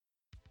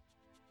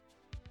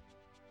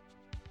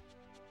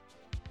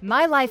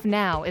My Life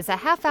Now is a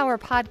half-hour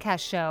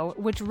podcast show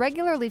which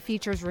regularly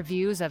features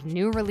reviews of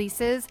new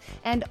releases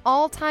and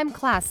all-time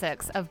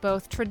classics of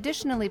both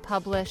traditionally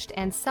published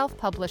and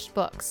self-published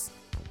books.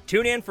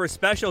 Tune in for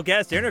special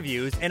guest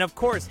interviews and, of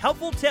course,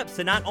 helpful tips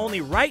to not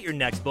only write your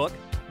next book,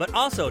 but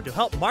also to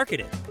help market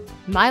it.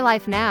 My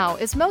Life Now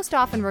is most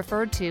often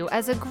referred to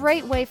as a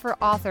great way for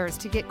authors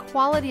to get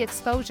quality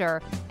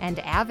exposure and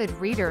avid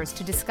readers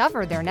to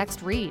discover their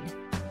next read.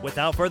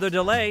 Without further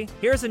delay,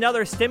 here's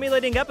another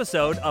stimulating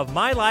episode of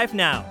My Life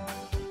Now.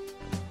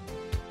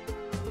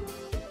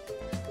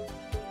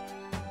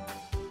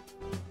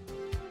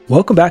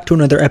 Welcome back to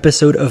another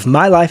episode of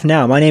My Life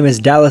Now. My name is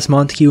Dallas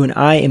Montague and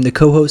I am the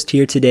co-host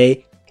here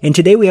today. And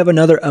today we have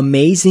another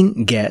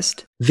amazing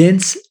guest,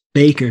 Vince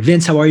Baker.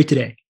 Vince, how are you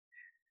today?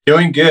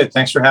 Doing good.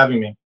 Thanks for having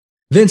me.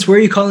 Vince, where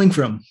are you calling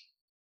from?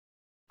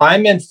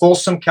 I'm in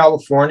Folsom,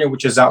 California,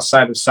 which is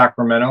outside of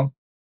Sacramento.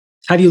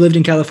 Have you lived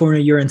in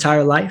California your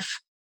entire life?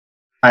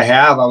 I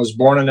have. I was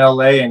born in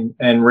LA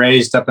and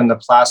raised up in the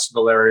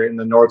Placerville area in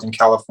the Northern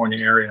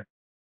California area.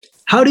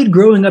 How did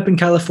growing up in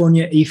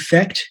California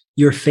affect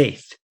your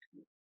faith?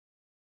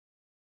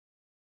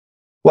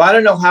 Well, I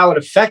don't know how it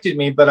affected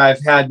me, but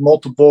I've had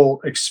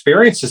multiple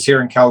experiences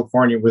here in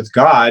California with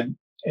God,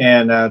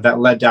 and that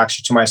led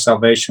actually to my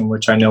salvation,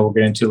 which I know we'll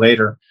get into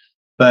later.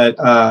 But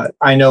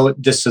I know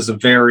this is a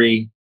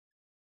very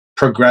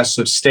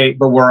progressive state,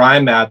 but where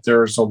I'm at,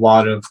 there's a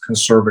lot of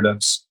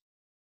conservatives.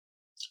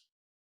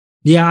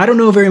 Yeah, I don't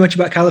know very much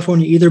about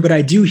California either, but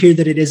I do hear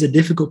that it is a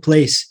difficult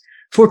place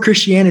for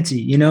Christianity.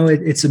 You know,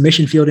 it's a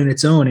mission field in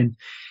its own.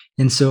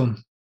 And so,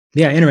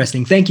 yeah,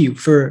 interesting. Thank you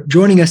for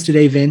joining us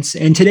today, Vince.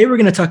 And today we're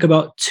going to talk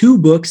about two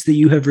books that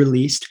you have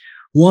released.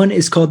 One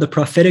is called The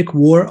Prophetic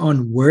War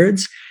on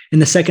Words, and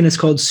the second is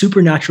called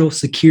Supernatural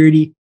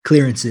Security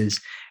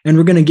Clearances. And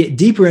we're going to get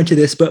deeper into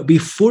this, but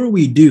before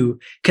we do,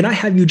 can I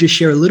have you just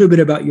share a little bit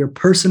about your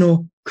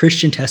personal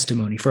Christian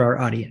testimony for our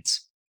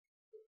audience?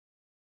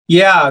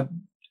 Yeah,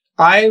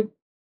 I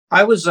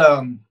was,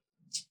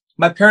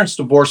 my parents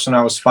divorced when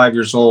I was 5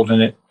 years old,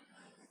 and it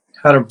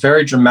had a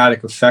very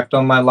dramatic effect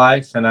on my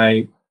life. And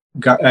I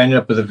ended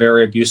up with a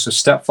very abusive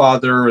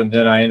stepfather. And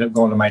then I ended up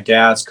going to my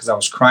dad's because I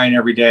was crying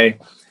every day.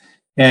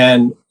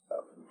 And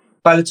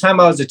by the time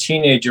I was a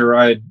teenager,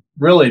 I'd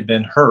really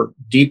been hurt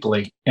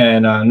deeply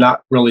and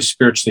not really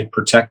spiritually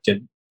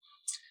protected.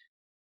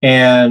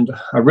 And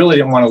I really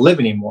didn't want to live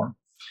anymore.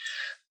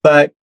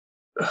 But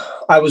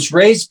I was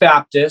raised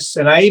Baptist,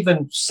 and I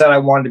even said I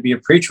wanted to be a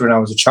preacher when I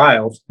was a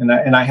child. And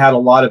I had a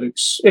lot of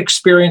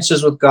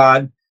experiences with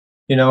God,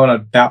 you know, and I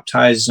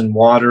baptized in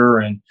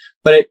water,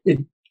 but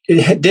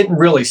it didn't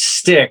really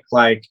stick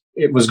like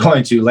it was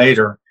going to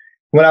later.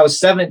 When I was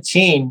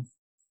 17,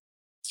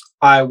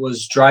 I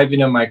was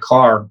driving in my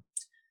car,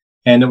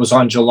 and it was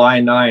on July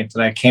 9th,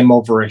 and I came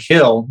over a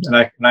hill,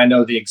 and I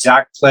know the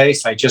exact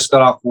place. I just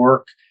got off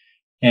work,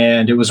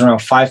 and it was around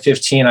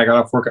 5:15. I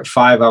got off work at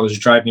 5. I was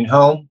driving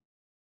home.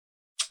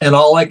 And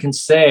all I can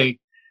say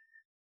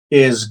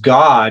is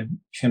God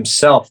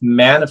himself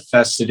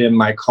manifested in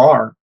my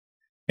car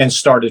and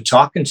started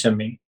talking to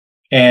me.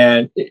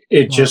 And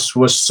it just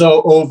was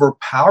so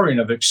overpowering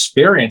of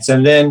experience.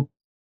 And then,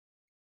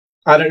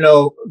 I don't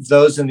know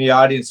those in the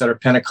audience that are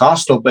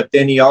Pentecostal, but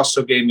then he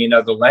also gave me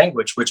another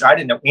language, which I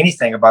didn't know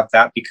anything about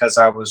that because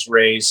I was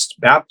raised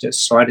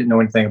Baptist. So I didn't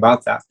know anything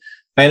about that.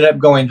 I ended up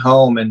going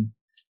home and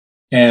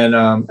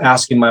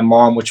asking my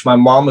mom, which my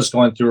mom was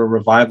going through a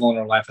revival in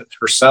her life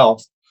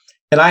herself.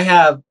 And I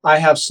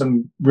have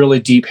some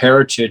really deep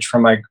heritage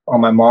on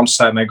my mom's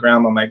side, my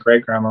grandma, my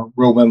great grandma,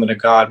 real women of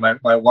God.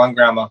 My one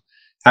grandma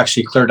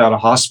actually cleared out a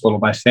hospital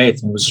by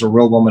faith and was a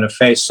real woman of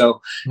faith. So,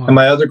 wow. And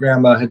my other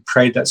grandma had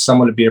prayed that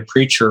someone would be a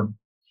preacher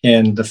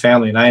in the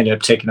family, and I ended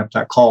up taking up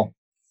that call.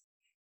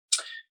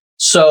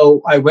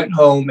 So I went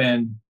home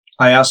and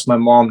I asked my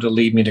mom to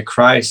lead me to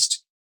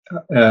Christ,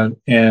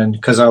 and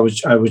because I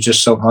was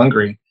just so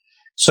hungry.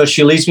 So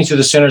she leads me to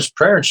the sinner's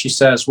prayer, and she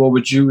says, well,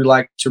 would you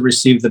like to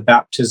receive the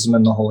baptism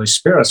in the Holy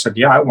Spirit? I said,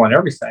 yeah, I want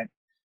everything.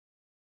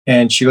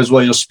 And she goes,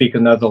 well, you'll speak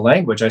another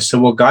language. I said,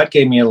 well, God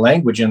gave me a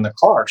language in the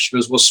car. She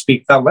goes, well,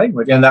 speak that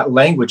language. And that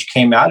language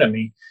came out of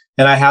me.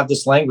 And I have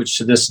this language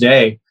to this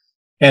day.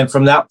 And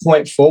from that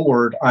point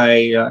forward,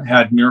 I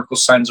had miracle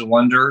signs and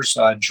wonders,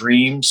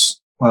 dreams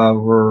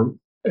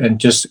and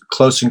just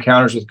close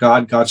encounters with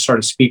God. God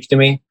started speaking to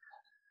me.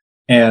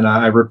 And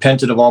I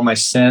repented of all my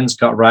sins,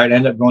 got right. I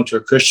ended up going to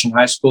a Christian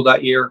high school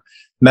that year,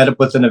 met up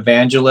with an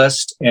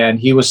evangelist, and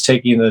he was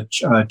taking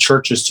the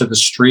churches to the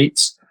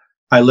streets.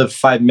 I lived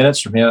 5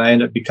 minutes from him. I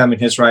ended up becoming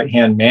his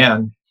right-hand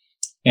man.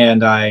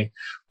 And I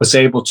was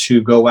able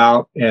to go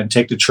out and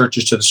take the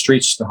churches to the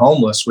streets to the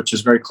homeless, which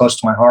is very close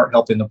to my heart,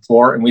 helping the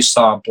poor. And we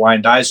saw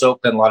blind eyes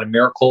open, a lot of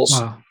miracles.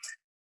 Wow.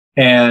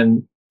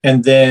 And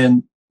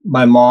then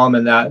my mom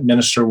and that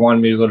minister wanted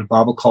me to go to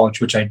Bible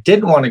college, which I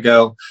didn't want to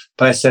go,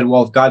 but I said,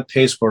 well, if God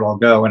pays for it, I'll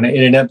go. And it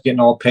ended up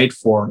getting all paid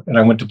for. And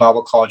I went to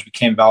Bible college,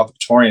 became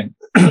valedictorian.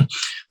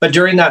 But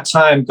during that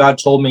time, God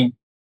told me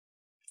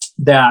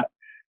that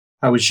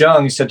I was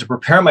young. He said to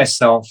prepare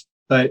myself,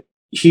 but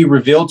he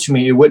revealed to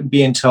me it wouldn't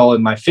be until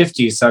in my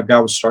 50s that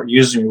God would start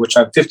using me, which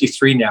I'm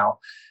 53 now.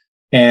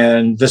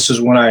 And this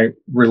is when I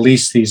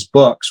released these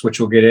books, which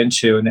we'll get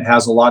into. And it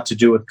has a lot to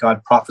do with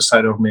God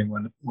prophesied over me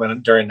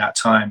when during that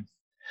time.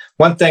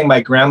 One thing,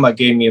 my grandma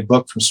gave me a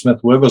book from Smith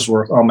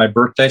Wigglesworth on my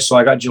birthday. So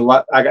I got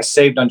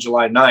saved on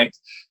July 9th.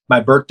 My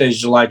birthday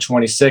is July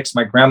 26th.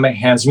 My grandma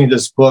hands me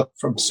this book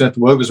from Smith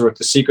Wigglesworth,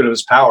 The Secret of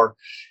His Power.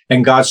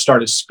 And God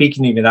started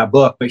speaking to me that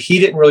book. But he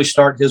didn't really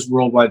start his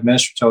worldwide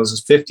ministry until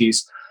his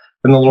 50s.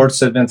 And the Lord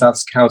said, Vince,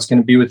 that's how it's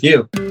going to be with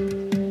you.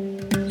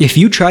 If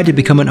you tried to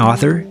become an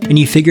author and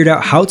you figured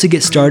out how to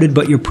get started,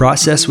 but your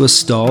process was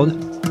stalled,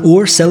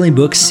 or selling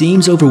books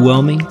seems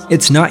overwhelming,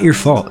 it's not your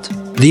fault.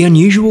 The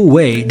unusual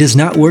way does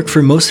not work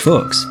for most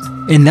folks,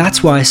 and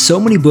that's why so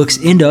many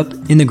books end up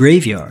in the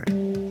graveyard.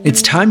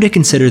 It's time to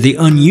consider the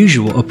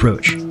unusual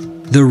approach.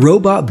 The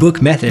Robot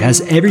Book Method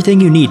has everything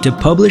you need to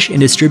publish and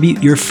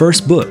distribute your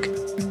first book.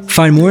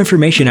 Find more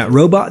information at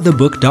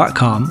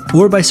robotthebook.com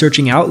or by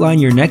searching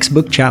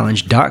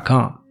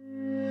OutlineYourNextBookChallenge.com.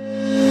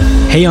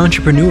 Hey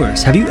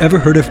entrepreneurs, have you ever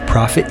heard of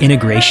Profit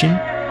Integration?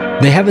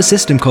 They have a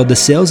system called the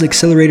Sales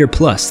Accelerator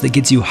Plus that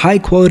gets you high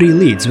quality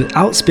leads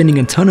without spending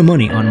a ton of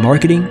money on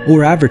marketing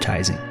or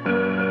advertising.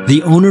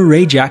 The owner,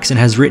 Ray Jackson,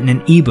 has written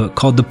an ebook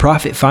called The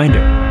Profit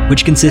Finder,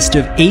 which consists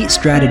of 8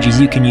 strategies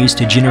you can use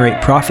to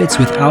generate profits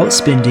without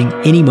spending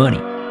any money,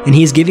 and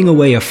he is giving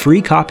away a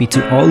free copy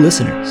to all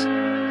listeners.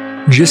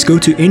 Just go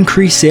to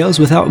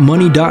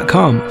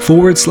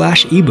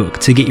increasesaleswithoutmoney.com/ebook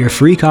to get your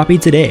free copy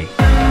today.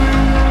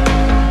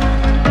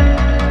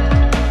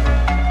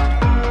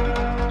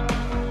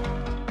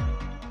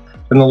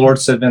 And the Lord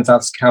said, Vince,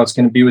 that's how it's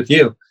going to be with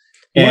you.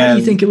 Why do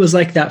you think it was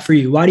like that for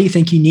you? Why do you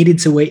think you needed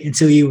to wait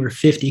until you were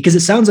 50? Because it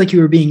sounds like you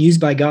were being used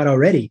by God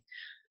already.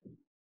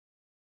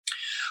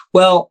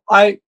 Well,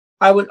 I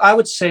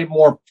would say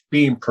more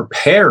being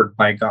prepared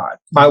by God.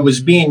 I was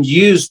being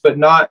used, but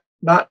not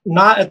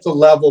at the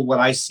level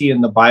what I see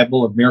in the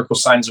Bible of miracle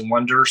signs and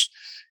wonders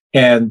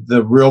and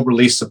the real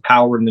release of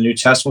power in the New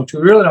Testament, which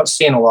we really don't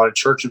see in a lot of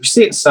churches. We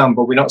see it in some,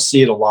 but we don't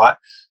see it a lot,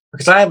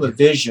 because I have a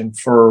vision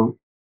to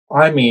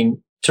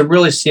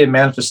really see a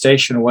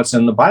manifestation of what's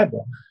in the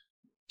Bible.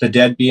 The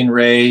dead being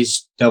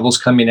raised, devils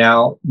coming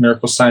out,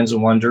 miracle signs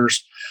and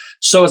wonders.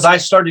 So as I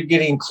started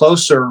getting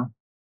closer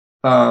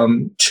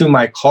to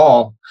my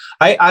call,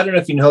 I don't know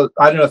if you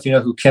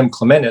know who Kim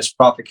Clement is,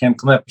 Prophet Kim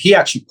Clement. He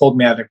actually pulled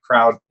me out of the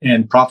crowd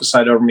and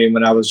prophesied over me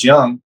when I was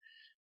young,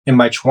 in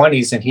my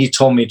 20s, and he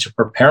told me to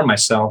prepare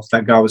myself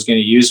that God was going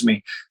to use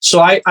me. So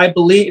I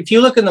believe, if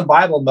you look in the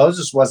Bible,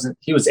 Moses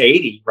he was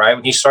 80, right?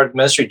 When he started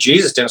ministry.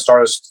 Jesus didn't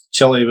start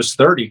until he was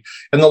 30.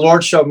 And the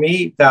Lord showed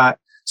me that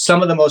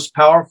some of the most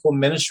powerful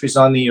ministries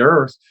on the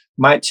earth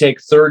might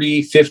take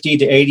 30, 50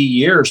 to 80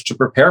 years to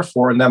prepare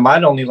for, and that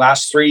might only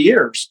last 3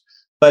 years.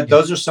 But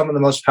those are some of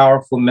the most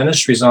powerful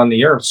ministries on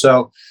the earth.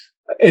 So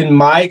in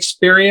my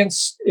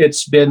experience,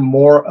 it's been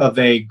more of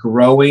a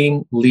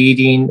growing,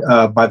 leading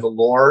by the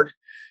Lord.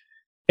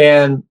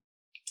 And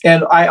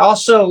I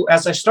also,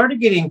 as I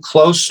started getting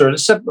closer,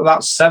 this is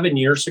about 7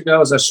 years ago,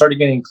 as I started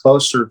getting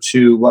closer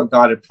to what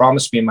God had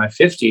promised me in my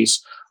 50s,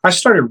 I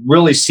started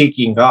really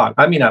seeking God.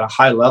 I mean, at a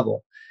high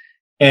level.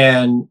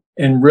 And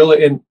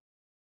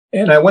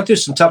I went through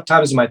some tough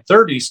times in my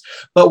 30s.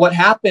 But what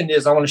happened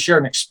is, I want to share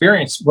an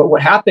experience. But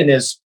what happened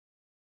is,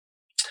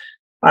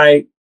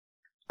 I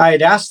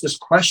had asked this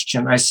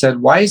question. I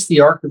said, why is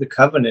the Ark of the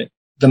Covenant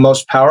the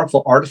most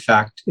powerful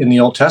artifact in the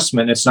Old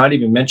Testament? It's not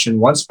even mentioned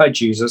once by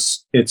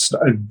Jesus. It's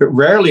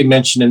rarely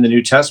mentioned in the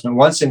New Testament.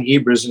 Once in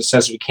Hebrews, it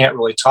says we can't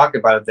really talk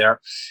about it there.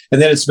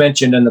 And then it's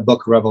mentioned in the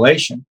book of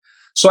Revelation.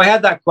 So I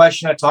had that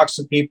question. I talked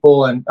to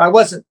people, and I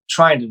wasn't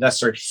trying to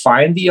necessarily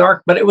find the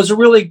Ark, but I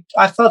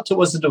felt it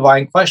was a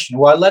divine question.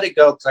 Well, I let it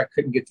go because I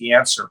couldn't get the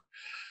answer.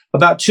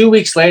 About 2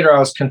 weeks later, I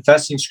was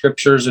confessing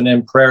scriptures and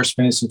in prayer,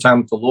 spending some time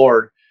with the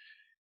Lord.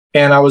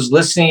 And I was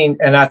listening,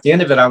 and at the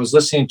end of it, I was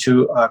listening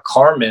to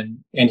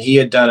Carmen, and he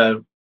had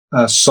done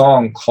a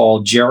song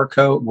called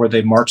Jericho, where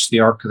they marched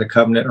the Ark of the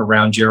Covenant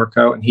around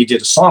Jericho, and he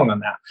did a song on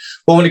that.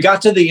 Well, when it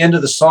got to the end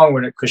of the song,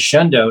 when it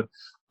crescendoed,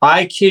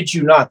 I kid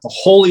you not, the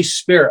Holy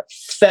Spirit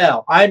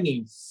fell on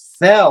me.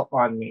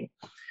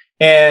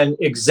 And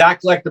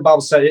exactly like the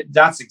Bible said,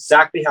 that's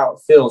exactly how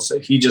it feels.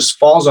 He just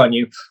falls on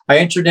you. I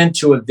entered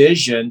into a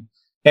vision,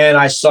 and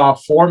I saw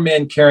 4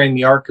 men carrying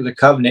the Ark of the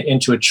Covenant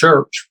into a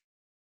church.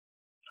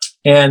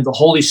 And the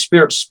Holy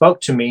Spirit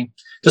spoke to me,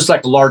 just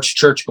like a large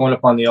church going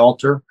up on the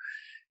altar.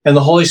 And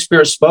the Holy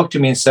Spirit spoke to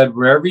me and said,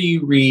 wherever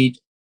you read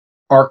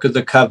Ark of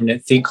the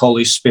Covenant, think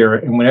Holy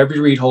Spirit. And whenever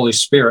you read Holy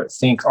Spirit,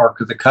 think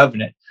Ark of the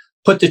Covenant.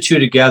 Put the two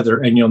together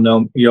and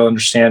you'll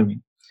understand me.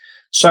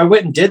 So I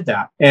went and did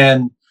that.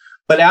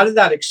 But out of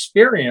that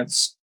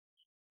experience,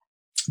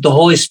 the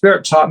Holy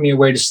Spirit taught me a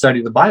way to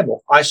study the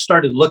Bible. I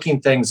started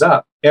looking things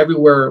up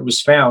everywhere it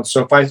was found.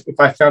 So if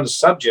I found a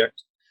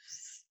subject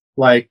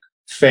like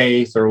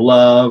faith or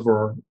love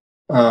or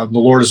the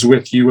Lord is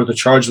with you, or the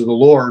charge of the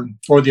Lord,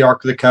 or the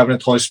Ark of the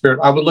Covenant, the Holy Spirit,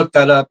 I would look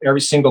that up every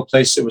single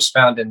place it was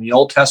found in the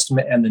Old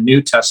Testament and the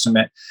New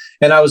Testament.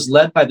 And I was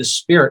led by the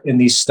Spirit in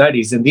these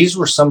studies. And these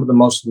were some of the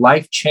most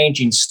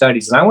life-changing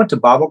studies. And I went to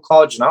Bible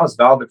college and I was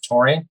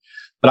valedictorian,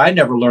 but I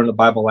never learned the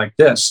Bible like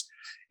this.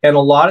 And a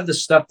lot of the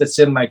stuff that's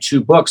in my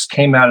 2 books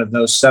came out of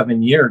those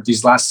 7 years,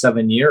 these last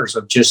 7 years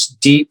of just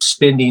deep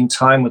spending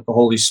time with the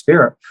Holy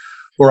Spirit,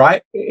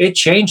 where it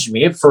changed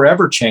me. It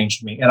forever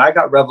changed me. And I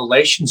got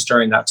revelations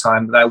during that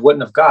time that I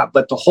wouldn't have got.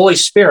 But the Holy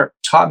Spirit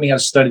taught me how to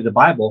study the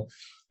Bible.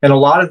 And a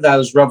lot of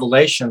those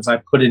revelations I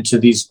put into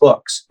these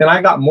books. And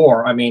I got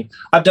more. I mean,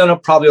 I've done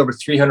probably over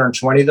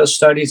 320 of those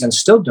studies and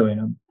still doing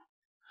them.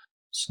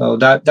 So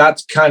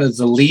that's kind of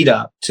the lead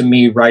up to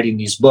me writing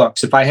these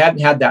books. If I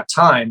hadn't had that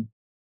time,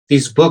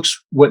 these books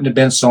wouldn't have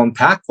been so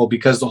impactful,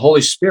 because the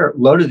Holy Spirit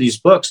loaded these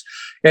books.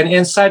 And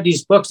inside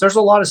these books, there's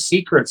a lot of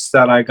secrets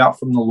that I got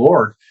from the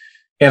Lord.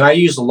 And I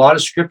use a lot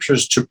of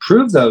scriptures to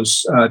prove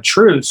those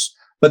truths,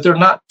 but they're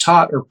not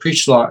taught or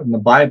preached a lot in the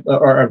Bible,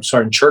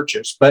 in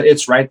churches. But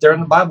it's right there in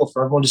the Bible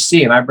for everyone to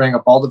see. And I bring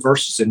up all the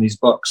verses in these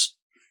books.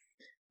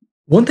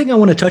 One thing I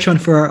want to touch on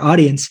for our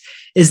audience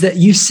is that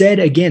you said,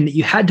 again, that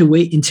you had to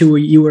wait until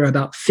you were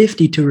about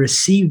 50 to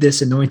receive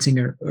this anointing,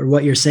 or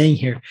what you're saying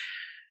here.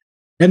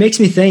 That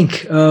makes me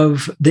think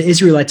of the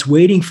Israelites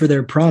waiting for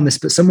their promise,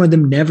 but some of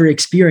them never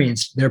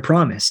experienced their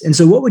promise. And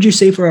so what would you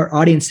say for our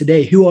audience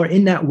today who are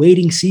in that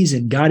waiting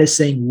season? God is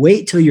saying,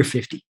 wait till you're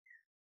 50.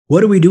 What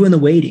do we do in the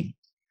waiting?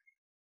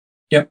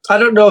 Yeah, I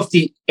don't know if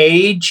the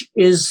age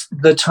is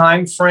the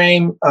time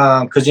frame,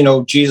 because,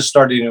 Jesus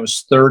started when he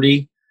was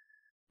 30.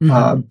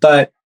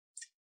 But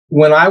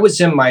when I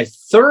was in my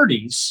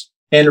 30s,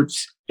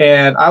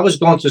 and I was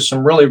going through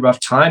some really rough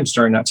times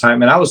during that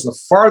time. And I was the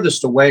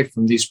farthest away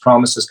from these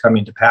promises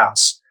coming to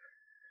pass.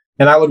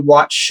 And I would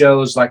watch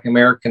shows like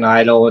American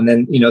Idol. And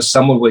then,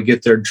 someone would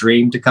get their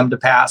dream to come to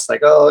pass. Like,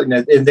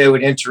 and they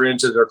would enter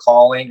into their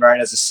calling, right,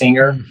 as a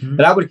singer.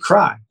 And I would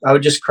cry. I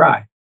would just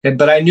cry.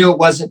 But I knew it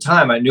wasn't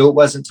time.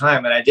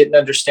 And I didn't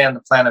understand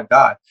the plan of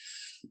God.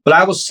 But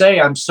I will say,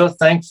 I'm so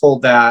thankful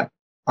that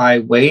I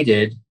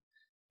waited,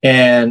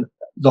 and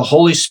the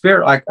Holy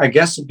Spirit, I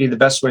guess would be the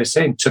best way of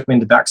saying, took me in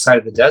the backside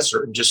of the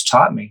desert and just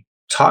taught me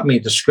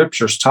the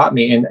scriptures, taught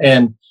me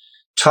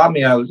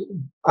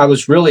I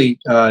was really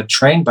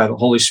trained by the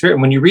Holy Spirit.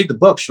 And when you read the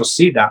books, you'll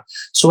see that.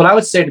 So what I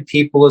would say to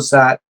people is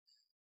that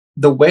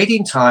the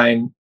waiting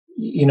time,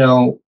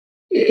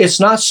 it's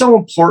not so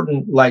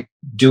important like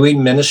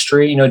doing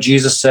ministry.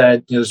 Jesus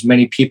said, as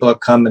many people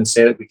have come and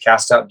say that we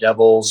cast out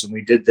devils and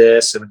we did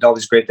this and all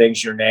these great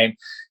things in your name. And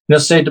he'll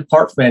say,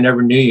 depart from me, I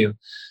never knew you.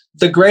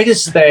 The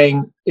greatest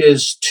thing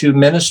is to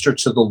minister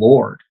to the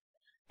Lord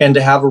and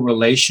to have a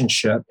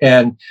relationship.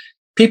 And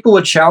people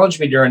would challenge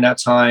me during that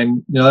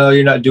time,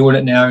 you're not doing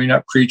it now, you're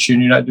not preaching,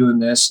 you're not doing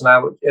this.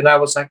 And I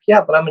was like, yeah,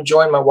 but I'm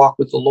enjoying my walk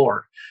with the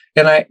Lord.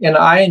 And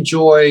I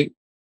enjoy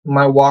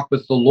my walk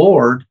with the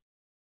Lord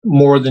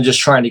more than just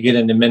trying to get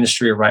into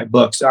ministry or write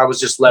books. I was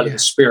just led of the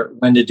Spirit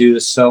when to do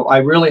this. So I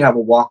really have a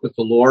walk with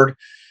the Lord,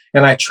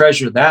 and I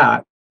treasure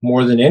that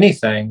more than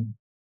anything.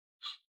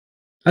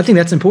 I think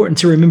that's important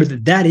to remember,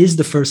 that is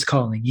the first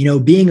calling.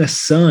 Being a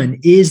son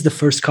is the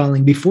first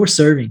calling before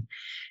serving.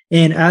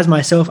 And as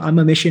myself, I'm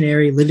a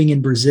missionary living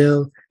in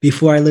Brazil.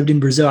 Before I lived in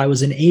Brazil, I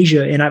was in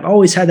Asia, and I've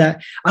always had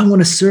that, I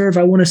want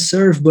to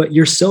serve, but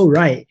you're so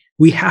right.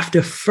 We have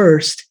to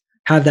first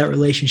have that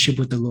relationship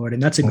with the Lord.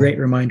 And that's a great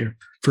reminder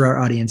for our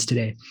audience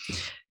today.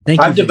 Thank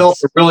you. I've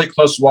developed a really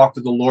close walk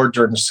with the Lord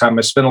during this time.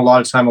 I spent a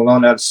lot of time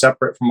alone. I was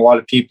separate from a lot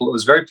of people. It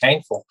was very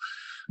painful.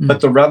 But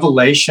the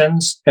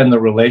revelations and the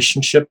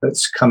relationship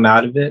that's come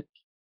out of it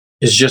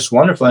is just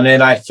wonderful.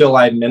 And I feel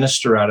I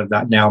minister out of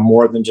that now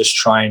more than just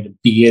trying to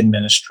be in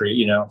ministry,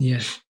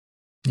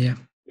 Yeah.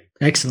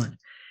 Excellent.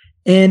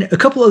 And a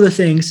couple other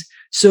things.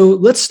 So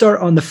let's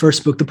start on the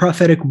first book, The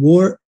Prophetic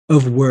War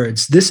of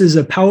Words. This is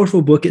a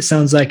powerful book. It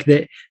sounds like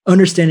that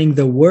understanding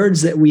the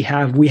words that we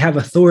have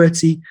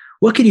authority.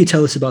 What can you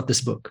tell us about this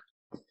book?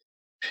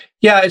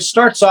 Yeah, it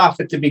starts off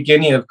at the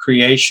beginning of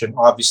creation,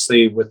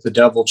 obviously, with the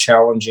devil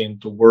challenging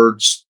the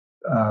words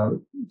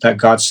that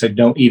God said,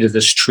 don't eat of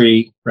this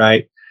tree,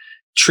 right?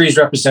 Trees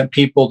represent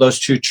people. Those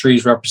 2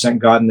 trees represent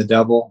God and the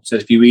devil. It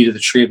says, if you eat of the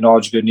tree of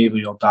knowledge of good and evil,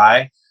 you'll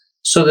die.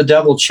 So the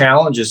devil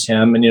challenges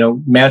him,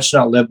 and, man should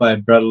not live by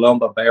bread alone,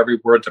 but by every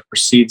word that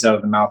proceeds out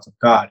of the mouth of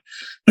God.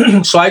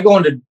 So I go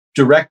into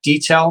direct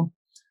detail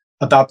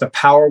about the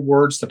power of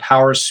words, the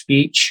power of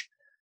speech,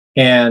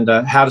 and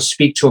how to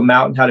speak to a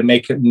mountain, how to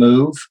make it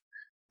move.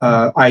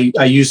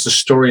 I use the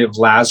story of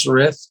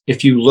Lazarus.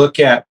 If you look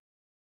at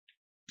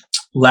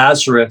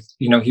Lazarus,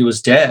 he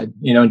was dead,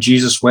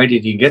 Jesus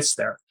waited, he gets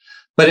there.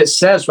 But it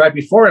says right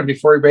before him,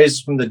 before he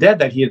raises from the dead,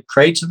 that he had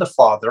prayed to the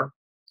Father.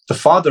 The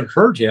Father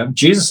heard him.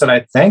 Jesus said,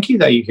 I thank you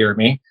that you hear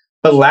me.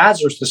 But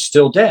Lazarus was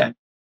still dead.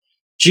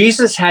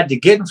 Jesus had to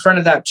get in front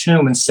of that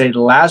tomb and say,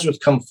 Lazarus,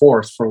 come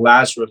forth, for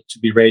Lazarus to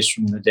be raised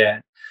from the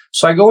dead.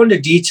 So I go into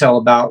detail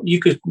about, you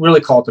could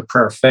really call it the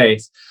prayer of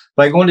faith,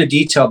 but I go into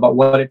detail about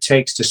what it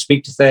takes to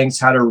speak to things,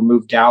 how to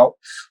remove doubt.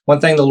 One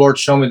thing the Lord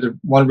showed me, the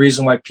one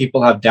reason why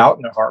people have doubt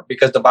in their heart,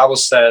 because the Bible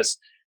says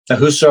that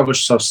whosoever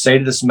shall say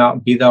to this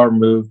mountain, be thou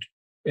removed,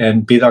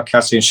 and be thou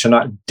cast, and shall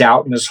not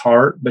doubt in his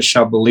heart, but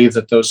shall believe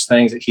that those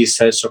things that he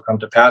says shall come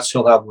to pass.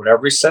 He'll have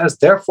whatever he says.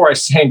 Therefore I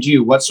say unto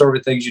you, whatsoever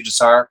things you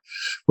desire,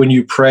 when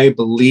you pray,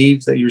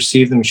 believe that you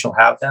receive them, you shall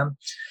have them.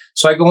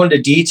 So I go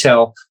into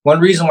detail. One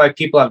reason why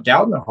people have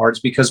doubt in their hearts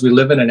is because we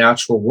live in a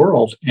natural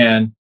world,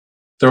 and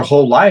their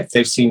whole life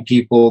they've seen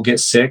people get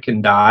sick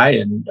and die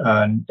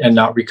and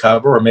not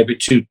recover, or maybe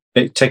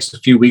it takes a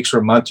few weeks or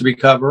a month to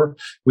recover.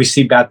 We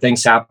see bad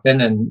things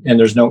happen, and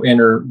there's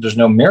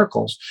no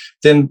miracles.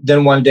 Then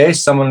one day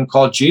someone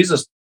called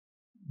Jesus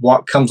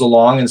comes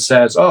along and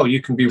says, "Oh,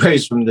 you can be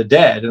raised from the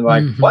dead," and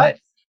like, what?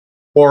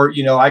 Or,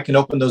 I can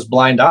open those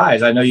blind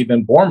eyes. I know you've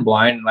been born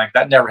blind, and like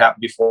that never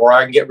happened before.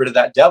 I can get rid of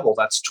that devil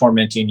that's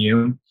tormenting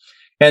you.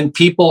 And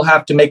people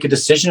have to make a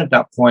decision at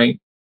that point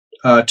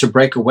to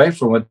break away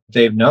from what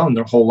they've known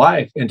their whole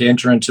life and to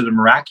enter into the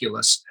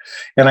miraculous.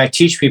 And I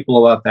teach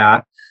people about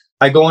that.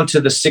 I go into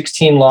the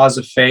 16 laws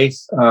of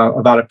faith,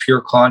 about a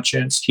pure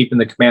conscience, keeping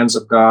the commands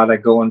of God. I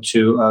go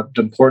into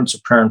the importance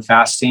of prayer and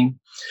fasting.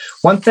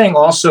 One thing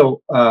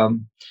also,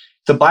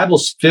 the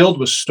Bible's filled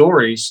with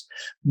stories.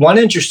 One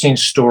interesting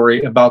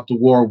story about the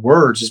war of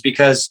words is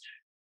because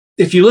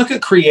if you look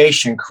at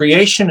creation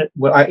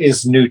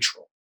is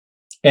neutral,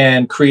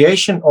 and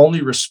creation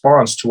only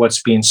responds to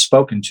what's being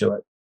spoken to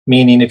it.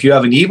 Meaning, if you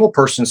have an evil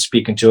person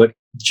speaking to it,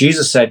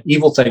 Jesus said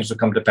evil things will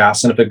come to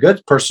pass. And if a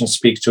good person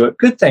speaks to it,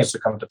 good things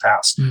will come to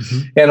pass.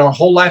 And our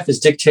whole life is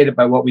dictated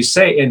by what we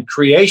say. And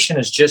creation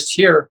is just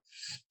here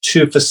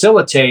to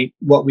facilitate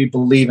what we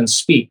believe and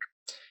speak.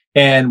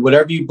 And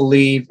whatever you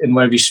believe and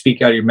whatever you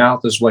speak out of your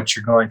mouth is what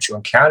you're going to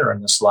encounter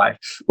in this life.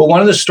 But one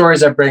of the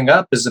stories I bring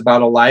up is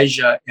about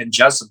Elijah and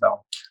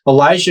Jezebel.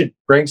 Elijah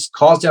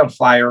calls down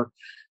fire,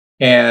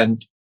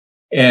 and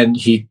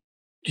he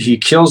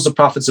kills the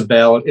prophets of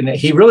Baal, and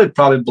he really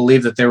probably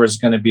believed that there was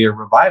going to be a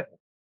revival.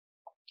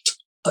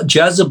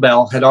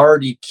 Jezebel had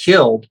already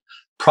killed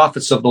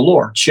prophets of the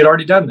Lord. She had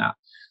already done that.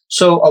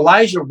 So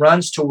Elijah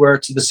runs to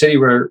the city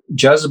where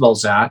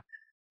Jezebel's at.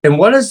 And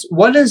what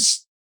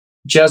does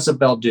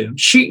Jezebel do?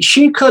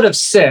 She could have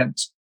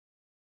sent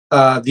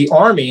the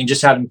army and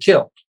just had him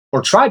killed,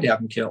 or tried to have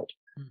him killed.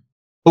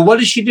 But what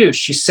does she do?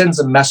 She sends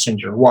a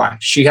messenger. Why?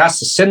 She has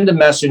to send a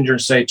messenger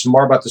and say,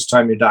 tomorrow about this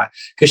time you die.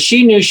 Because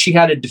she knew she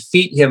had to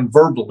defeat him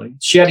verbally.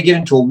 She had to get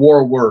into a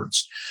war of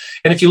words.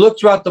 And if you look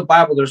throughout the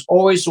Bible, there's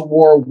always a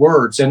war of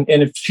words. And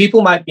if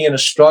people might be in a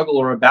struggle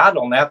or a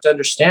battle, and they have to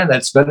understand that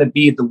it's going to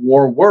be the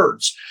war of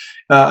words.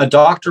 A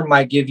doctor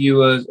might give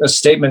you a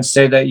statement,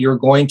 say that you're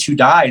going to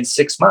die in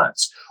 6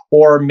 months.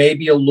 Or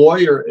maybe a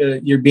lawyer,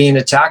 you're being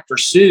attacked or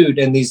sued,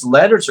 and these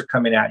letters are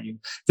coming at you.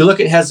 If you look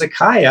at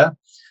Hezekiah,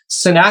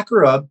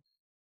 Sennacherib,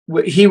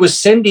 he was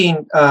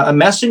sending a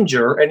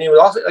messenger, and he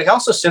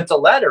also sent a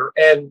letter.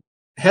 And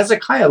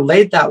Hezekiah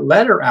laid that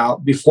letter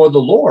out before the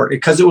Lord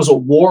because it was a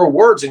war of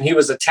words, and he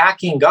was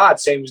attacking God,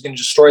 saying he was going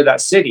to destroy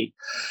that city.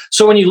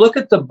 So when you look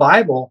at the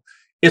Bible,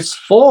 it's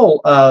full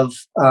of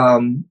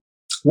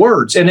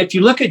words. And if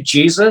you look at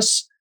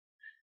Jesus,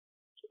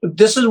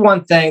 this is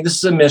one thing, this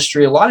is a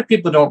mystery. A lot of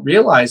people don't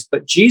realize,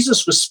 but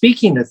Jesus was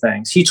speaking to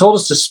things. He told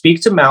us to speak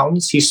to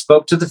mountains. He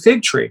spoke to the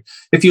fig tree.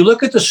 If you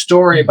look at the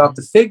story about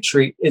the fig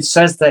tree, it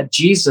says that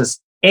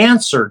Jesus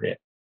answered it.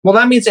 Well,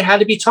 that means it had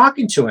to be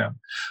talking to him.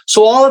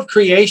 So all of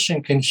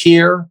creation can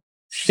hear,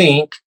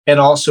 think, and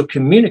also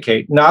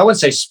communicate. Now, I wouldn't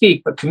say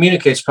speak, but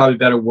communicate is probably a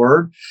better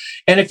word.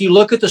 And if you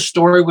look at the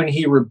story when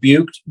he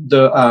rebuked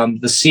the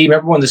sea,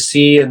 remember when the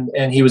sea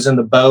and he was in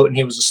the boat and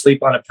he was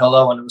asleep on a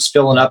pillow and it was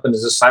filling up and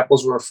his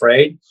disciples were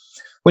afraid?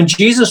 When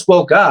Jesus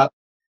woke up,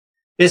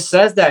 it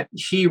says that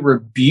he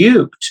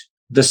rebuked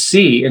the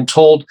sea and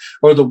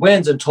the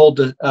winds and told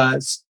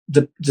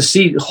the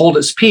sea to hold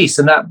its peace.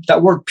 And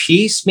that word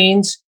peace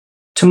means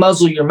to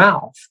muzzle your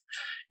mouth.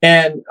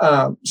 And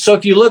so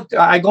if you look,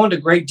 I go into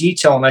great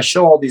detail and I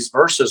show all these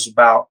verses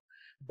about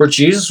where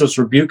Jesus was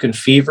rebuking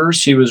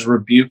fevers. He was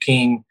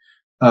rebuking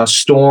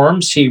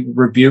storms. He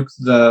rebuked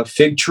the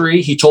fig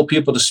tree. He told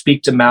people to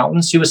speak to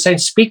mountains. He was saying,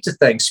 speak to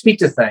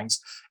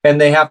things,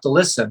 and they have to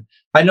listen.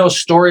 I know a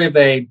story of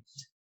a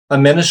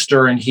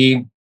minister, and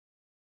he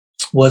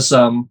was,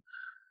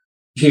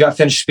 he got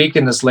finished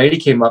speaking. This lady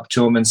came up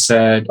to him and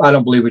said, I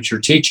don't believe what you're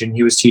teaching.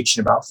 He was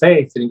teaching about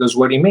faith. And he goes,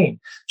 what do you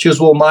mean? She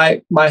goes, well,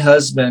 my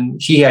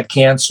husband, he had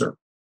cancer,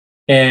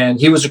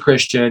 and he was a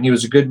Christian. He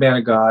was a good man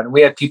of God. And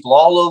we had people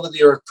all over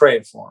the earth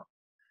praying for him.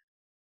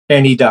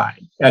 And he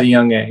died at a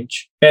young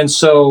age. And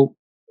so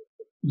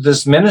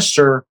this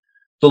minister,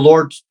 the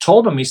Lord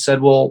told him, he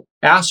said, well,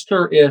 ask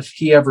her if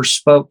he ever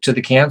spoke to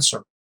the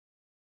cancer.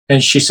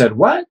 And she said,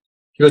 what?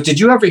 He goes, did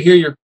you ever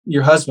hear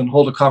your husband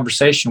hold a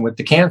conversation with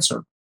the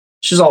cancer?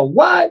 She's all,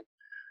 what?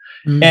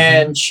 Mm-hmm.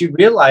 And she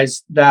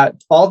realized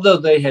that although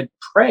they had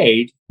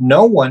prayed,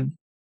 no one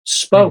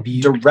spoke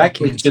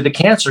directly to the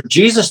cancer.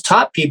 Jesus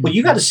taught people,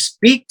 you got to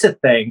speak to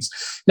things.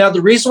 Now,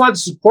 the reason why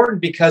this is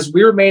important, because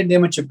we were made in the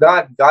image of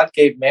God, and God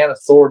gave man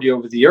authority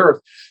over the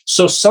earth.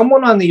 So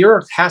someone on the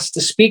earth has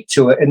to speak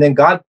to it, and then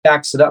God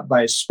backs it up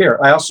by his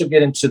spirit. I also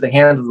get into the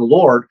hand of the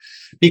Lord,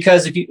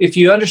 because if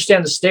you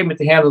understand the statement,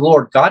 the hand of the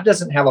Lord, God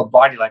doesn't have a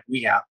body like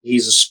we have.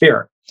 He's a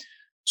spirit.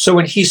 So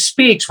when he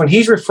speaks, when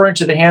he's referring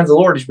to the hand of the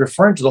Lord, he's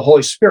referring to the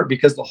Holy Spirit,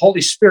 because the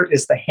Holy Spirit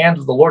is the hand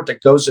of the Lord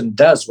that goes and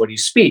does what he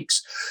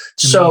speaks.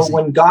 So Amazing.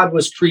 when God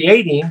was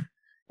creating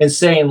and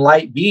saying,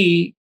 light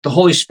be, the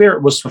Holy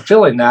Spirit was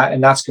fulfilling that,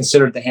 and that's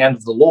considered the hand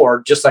of the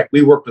Lord. Just like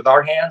we work with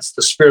our hands,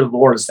 the Spirit of the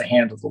Lord is the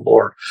hand of the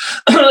Lord.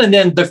 And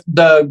then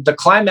the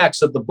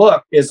climax of the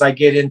book is I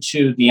get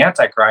into the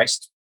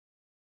Antichrist.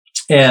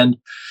 And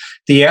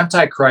the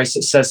Antichrist,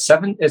 it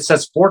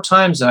says 4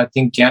 times, and I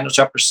think Daniel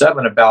chapter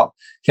 7, about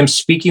him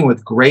speaking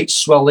with great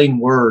swelling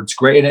words.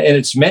 And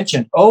it's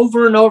mentioned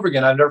over and over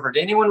again. I've never heard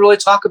anyone really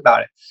talk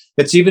about it.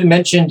 It's even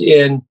mentioned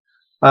in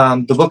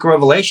the book of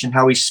Revelation,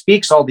 how he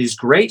speaks all these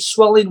great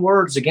swelling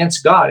words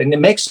against God. And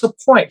it makes a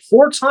point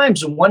 4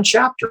 times in one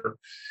chapter.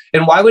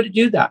 And why would it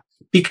do that?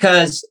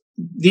 Because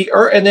the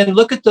earth, and then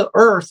look at the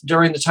earth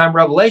during the time of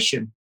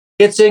Revelation.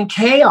 It's in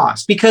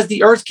chaos because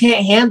the earth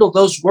can't handle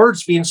those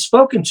words being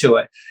spoken to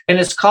it. And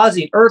it's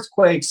causing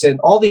earthquakes and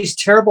all these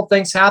terrible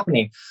things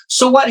happening.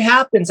 So what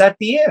happens at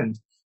the end?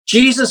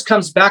 Jesus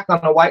comes back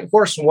on a white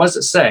horse. And what does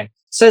it say? It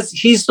says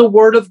he's the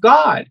word of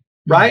God,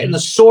 right? Mm-hmm. And the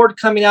sword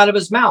coming out of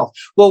his mouth.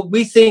 Well,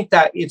 we think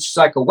that it's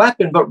like a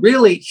weapon, but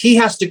really he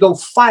has to go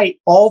fight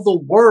all the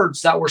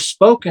words that were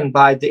spoken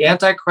by the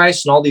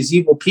Antichrist and all these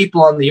evil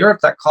people on the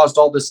earth that caused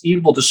all this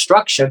evil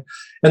destruction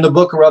in the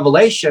book of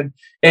Revelation.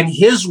 And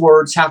his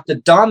words have to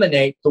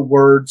dominate the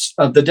words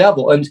of the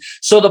devil. And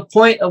so one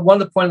of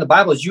the points of the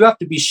Bible is you have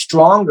to be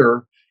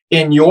stronger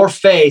in your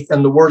faith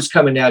and the words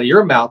coming out of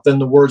your mouth than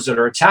the words that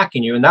are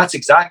attacking you. And that's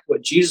exactly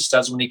what Jesus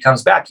does when he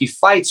comes back. He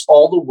fights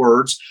all the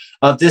words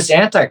of this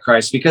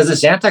Antichrist, because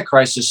this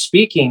Antichrist is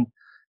speaking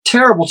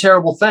terrible,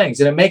 terrible things.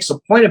 And it makes a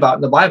point about it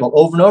in the Bible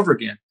over and over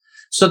again.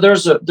 So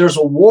there's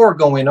a war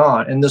going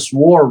on, and this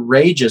war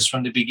rages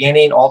from the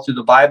beginning all through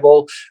the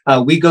Bible.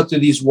 We go through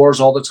these wars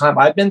all the time.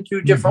 I've been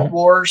through different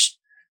wars,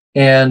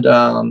 and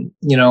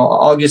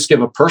I'll just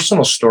give a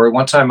personal story.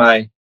 One time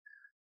I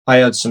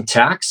had some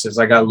taxes.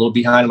 I got a little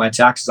behind on my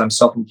taxes. I'm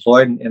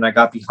self-employed, and I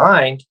got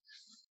behind,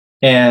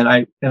 and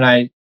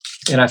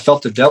I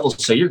felt the devil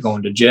say, "You're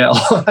going to jail."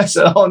 I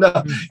said, "Oh no,"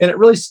 and it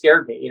really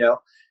scared me,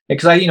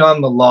 because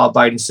I'm a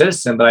law-abiding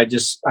citizen, but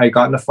I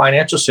got in a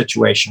financial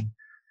situation.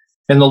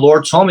 And the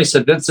Lord told me,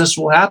 said, "Vince, this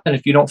will happen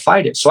if you don't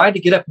fight it." So I had to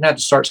get up and had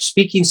to start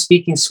speaking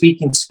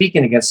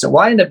against it.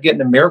 Well, I ended up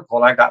getting a miracle,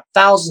 and I got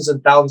thousands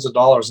and thousands of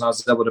dollars, and I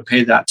was able to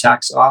pay that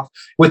tax off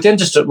within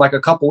just like a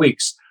couple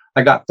weeks.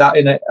 I got that,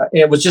 and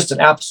it was just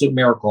an absolute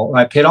miracle. And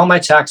I paid all my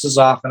taxes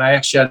off, and I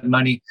actually had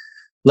money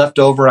left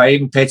over. I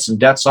even paid some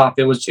debts off.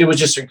 It was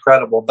just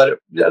incredible. But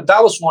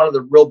that was one of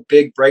the real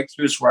big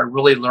breakthroughs where I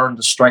really learned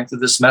the strength of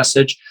this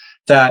message,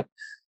 that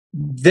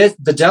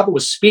the devil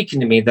was speaking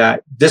to me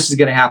that this is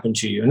going to happen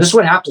to you. And this is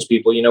what happens,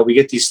 people. We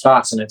get these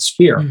thoughts, and it's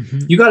fear.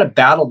 Mm-hmm. You got to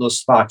battle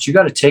those thoughts. You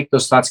got to take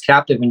those thoughts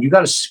captive, and you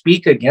got to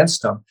speak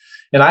against them.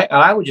 And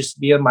I would just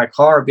be in my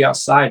car, be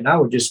outside, and I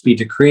would just be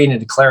decreeing and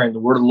declaring the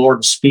word of the Lord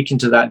and speaking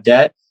to that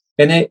debt.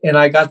 And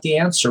I got the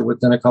answer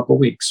within a couple of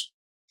weeks.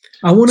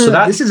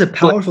 This is a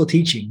powerful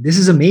teaching. This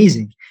is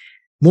amazing.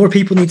 More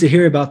people need to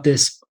hear about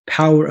this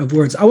power of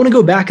words. I want to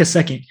go back a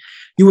second.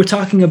 You were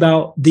talking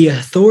about the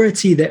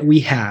authority that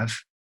we have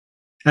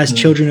as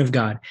children of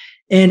God.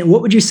 And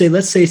what would you say,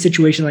 let's say a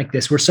situation like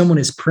this, where someone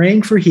is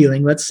praying for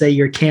healing, let's say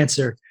your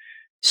cancer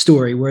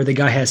story, where the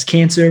guy has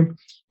cancer,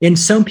 and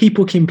some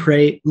people can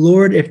pray,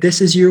 "Lord, if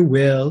this is your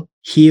will,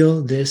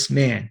 heal this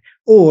man."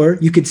 Or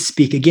you could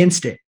speak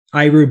against it.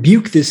 "I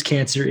rebuke this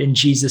cancer in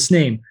Jesus'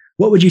 name."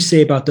 What would you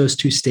say about those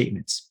two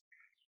statements?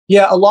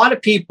 Yeah, a lot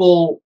of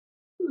people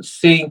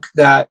think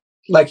that,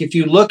 like, if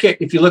you look at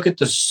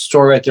the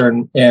story right there,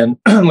 and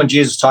when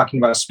Jesus is talking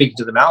about speaking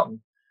to the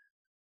mountain,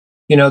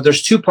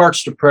 there's 2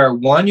 parts to prayer.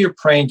 One, you're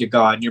praying to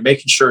God, and you're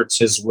making sure it's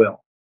his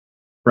will,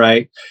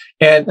 right?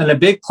 And a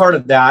big part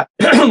of that,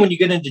 when you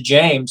get into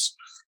James,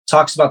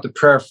 talks about the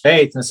prayer of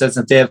faith, and it says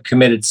that they have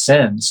committed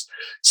sins.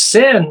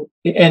 Sin,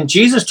 and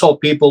Jesus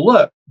told people,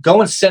 look, go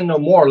and sin no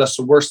more, lest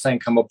the worst thing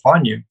come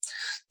upon you.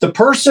 The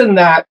person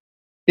that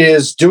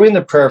is doing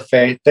the prayer of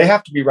faith, they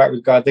have to be right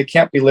with God. They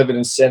can't be living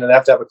in sin, and they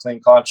have to have a clean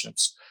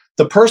conscience.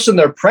 The person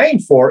they're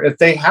praying for, if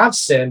they have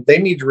sinned, they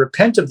need to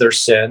repent of their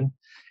sin.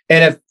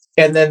 And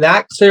then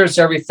that clears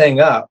everything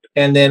up.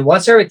 And then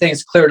once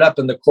everything's cleared up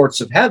in the courts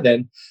of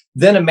heaven,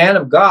 then a man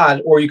of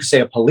God, or you could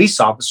say a police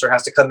officer,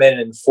 has to come in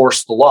and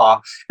enforce the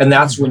law. And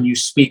that's when you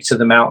speak to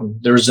the mountain.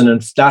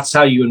 That's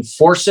how you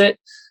enforce it.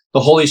 The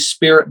Holy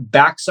Spirit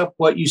backs up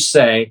what you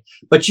say,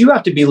 but you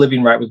have to be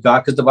living right with God,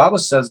 because the Bible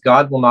says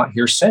God will not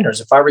hear sinners.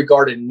 If I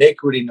regard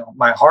iniquity in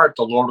my heart,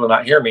 the Lord will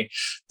not hear me.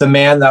 The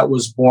man that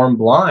was born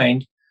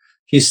blind,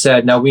 he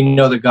said, now we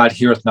know that God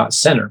heareth not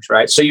sinners,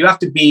 right? So you have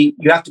to be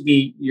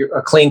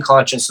a clean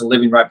conscience and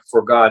living right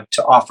before God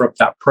to offer up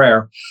that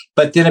prayer.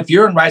 But then if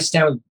you're in right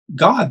stand with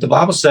God, the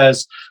Bible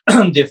says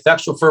the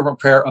effectual fervent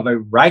prayer of a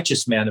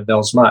righteous man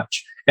avails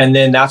much. And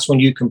then that's when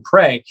you can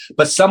pray.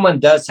 But someone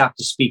does have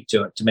to speak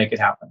to it to make it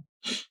happen.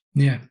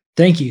 Yeah.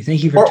 Thank you.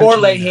 Thank you for or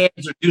lay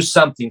hands or do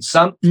something.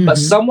 But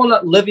someone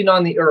living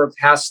on the earth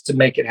has to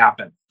make it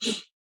happen.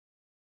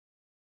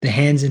 The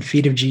hands and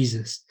feet of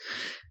Jesus.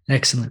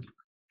 Excellent.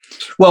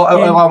 Well,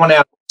 I want to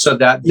add so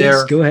that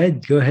yes, go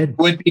ahead.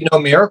 Would be no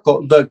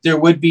miracle, but there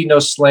would be no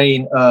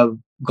slaying of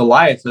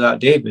Goliath without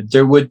David.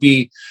 There would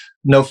be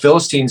no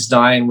Philistines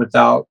dying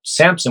without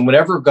Samson.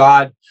 Whenever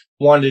God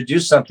wanted to do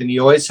something, he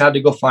always had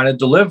to go find a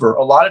deliverer.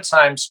 A lot of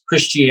times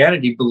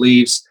Christianity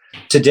believes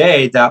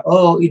today that,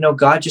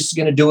 God just is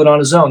going to do it on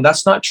his own.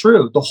 That's not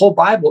true. The whole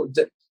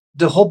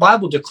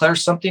Bible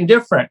declares something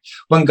different.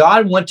 When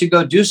God went to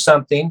go do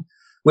something,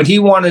 when he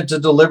wanted to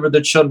deliver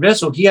the children of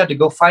Israel, he had to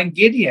go find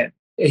Gideon.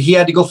 He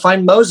had to go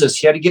find Moses.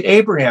 He had to get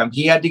Abraham.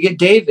 He had to get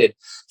David.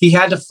 He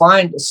had to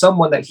find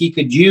someone that he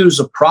could use,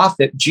 a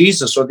prophet,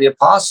 Jesus or the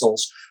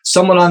apostles,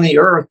 someone on the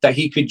earth that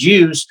he could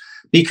use,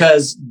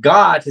 because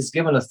God has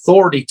given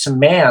authority to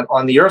man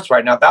on the earth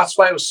right now. That's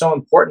why it was so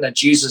important that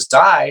Jesus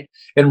died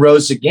and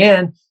rose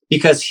again,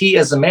 because he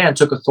as a man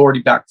took authority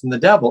back from the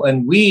devil.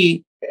 And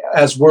we,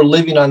 as we're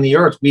living on the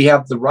earth, we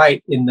have the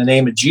right in the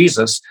name of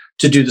Jesus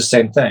to do the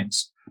same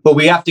things. But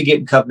we have to get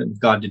in covenant with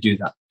God to do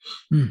that.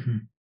 Mm-hmm.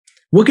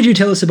 What could you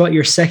tell us about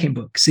your second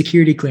book,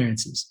 Security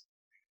Clearances?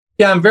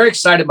 Yeah, I'm very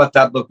excited about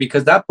that book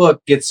because that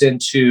book gets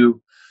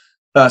into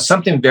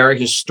something very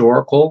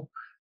historical.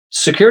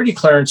 Security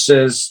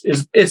clearances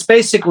it's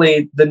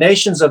basically the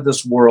nations of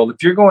this world.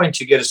 If you're going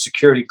to get a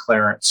security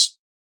clearance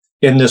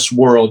in this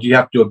world, you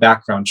have to do a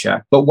background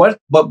check. But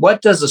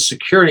what does a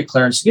security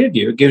clearance give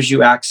you? It gives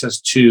you access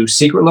to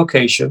secret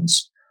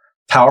locations,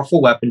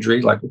 powerful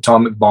weaponry like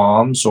atomic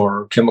bombs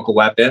or chemical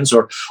weapons,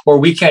 or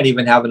we can't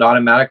even have an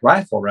automatic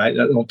rifle, right?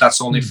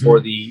 That's only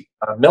for the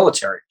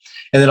military.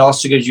 And it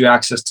also gives you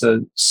access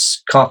to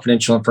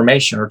confidential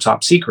information or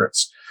top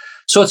secrets.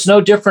 So it's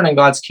no different in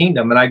God's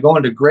kingdom. And I go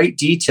into great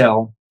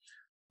detail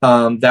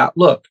that,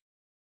 look,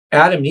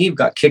 Adam and Eve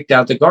got kicked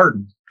out of the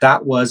garden.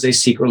 That was a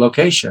secret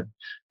location.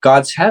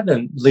 God's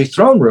heavenly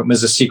throne room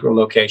is a secret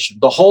location.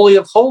 The Holy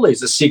of Holies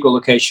is a secret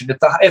location.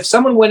 If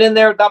someone went in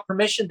there without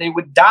permission, they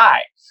would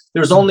die.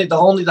 There's only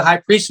the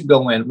high priest could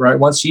go in, right,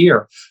 once a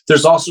year.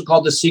 There's also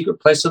called the secret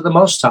place of the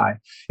Most High.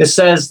 It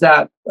says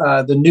that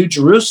the New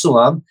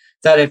Jerusalem,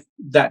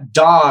 that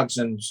dogs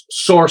and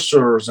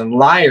sorcerers and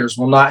liars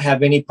will not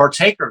have any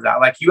partaker of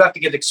that. Like you have to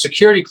get a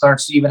security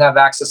clearance to even have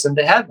access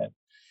into heaven.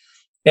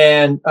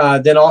 And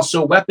then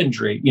also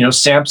weaponry.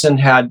 Samson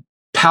had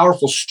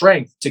powerful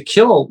strength to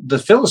kill the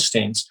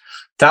Philistines,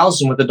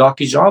 1,000 with a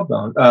donkey's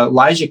jawbone.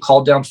 Elijah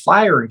called down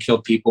fire and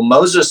killed people.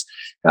 Moses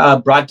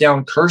brought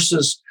down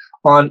curses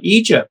on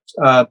Egypt,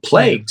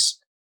 plagues.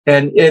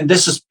 And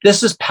this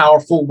is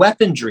powerful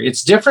weaponry.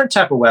 It's different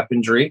type of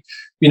weaponry.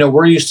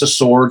 We're used to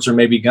swords or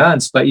maybe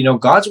guns, but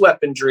God's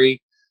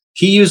weaponry,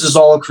 he uses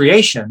all of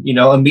creation.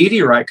 A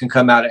meteorite can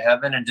come out of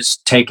heaven and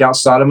just take out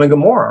Sodom and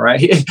Gomorrah,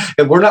 right?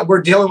 And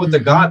we're dealing with a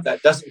God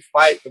that doesn't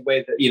fight the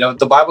way that,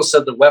 the Bible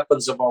said the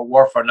weapons of our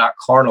warfare are not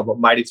carnal, but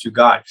mighty through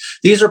God.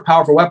 These are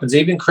powerful weapons.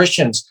 Even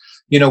Christians,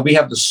 we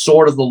have the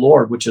sword of the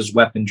Lord, which is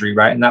weaponry,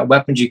 right? And that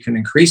weaponry can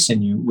increase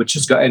in you, which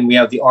is God. And we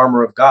have the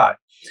armor of God.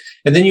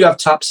 And then you have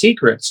top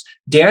secrets.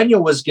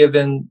 Daniel was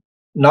given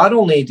not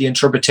only the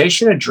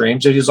interpretation of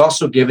dreams, but he was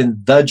also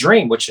given the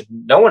dream, which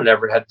no one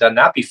ever had done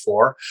that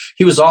before.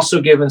 He was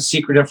also given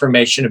secret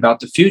information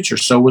about the future.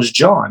 So was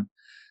John.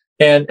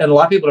 And a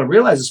lot of people don't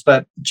realize this,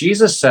 but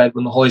Jesus said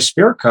when the Holy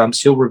Spirit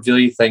comes, he'll reveal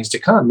you things to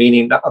come,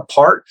 meaning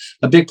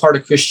a big part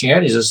of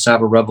Christianity is to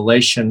have a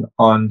revelation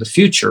on the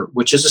future,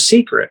 which is a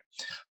secret.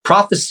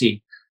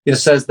 Prophecy. It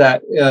says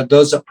that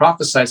those that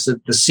prophesy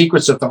said the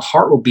secrets of the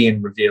heart will be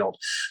revealed.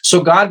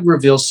 So God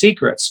reveals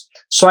secrets.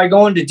 So I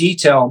go into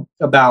detail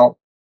about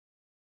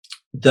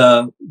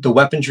the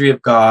weaponry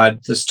of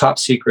God, this top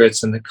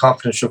secrets and the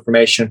confidential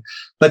information.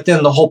 But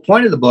then the whole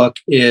point of the book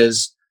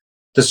is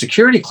the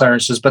security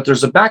clearances, but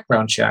there's a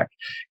background check.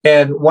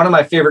 And one of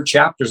my favorite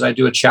chapters, I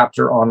do a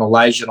chapter on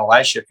Elijah and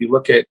Elisha. If you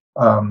look at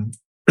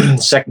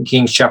 2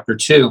 Kings chapter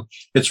 2,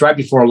 it's right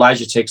before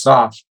Elijah takes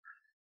off.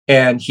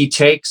 And he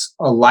takes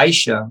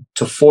Elisha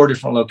to 4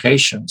 different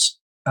locations.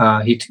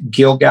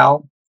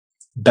 Gilgal,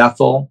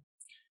 Bethel,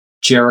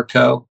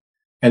 Jericho,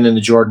 and then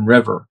the Jordan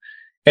River.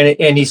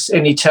 And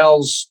he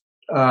tells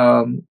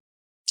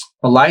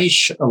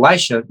Elisha,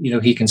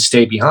 he can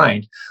stay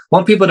behind.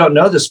 One people don't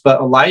know this,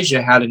 but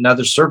Elijah had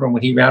another servant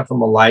when he ran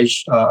from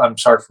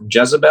from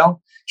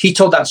Jezebel. He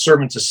told that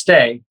servant to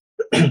stay,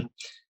 and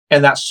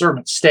that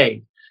servant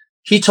stayed.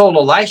 He told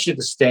Elisha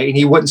to stay, and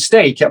he wouldn't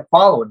stay. He kept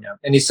following him.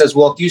 And he says,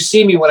 well, if you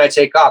see me when I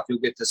take off, you'll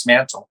get this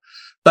mantle.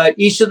 But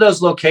each of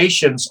those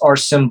locations are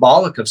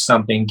symbolic of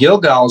something.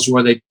 Gilgal is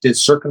where they did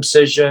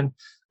circumcision.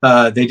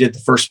 They did the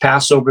first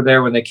Passover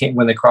there when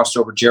they crossed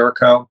over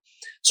Jericho.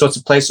 So it's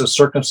a place of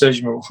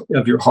circumcision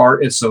of your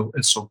heart. It's a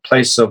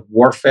place of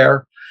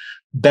warfare.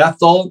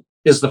 Bethel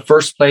is the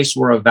first place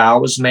where a vow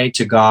was made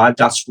to God.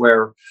 That's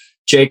where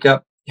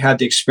Jacob had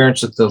the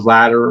experience with the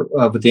ladder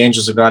with the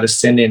angels of God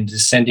ascending and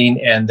descending,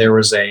 and there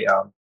was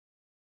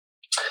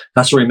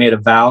that's where he made a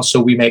vow.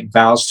 So we make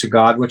vows to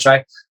God, which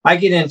I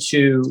get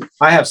into.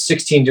 I have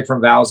 16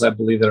 different vows, I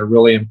believe, that are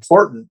really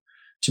important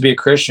to be a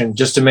Christian.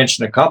 Just to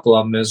mention a couple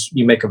of them is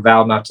you make a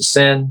vow not to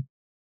sin,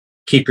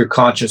 keep your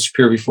conscience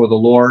pure before the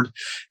Lord.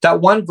 That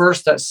one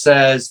verse that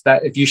says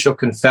that if you shall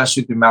confess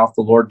with your mouth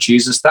the Lord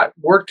Jesus, that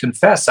word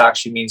confess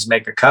actually means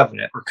make a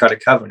covenant or cut a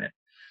covenant.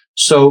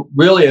 So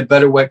really a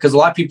better way, because a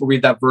lot of people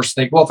read that verse and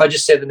think, well, if I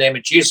just say the name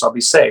of Jesus, I'll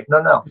be saved.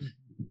 No.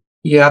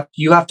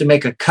 You have to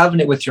make a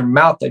covenant with your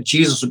mouth that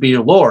Jesus will be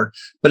your Lord.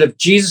 But if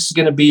Jesus is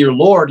going to be your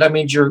Lord, that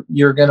means you're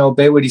going to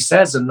obey what he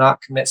says and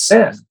not commit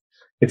sin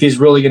if he's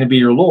really going to be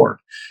your Lord.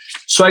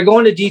 So I go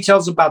into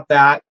details about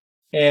that.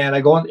 And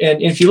I go on,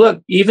 and if you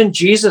look, even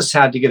Jesus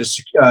had to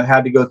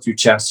go through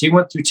tests. He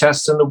went through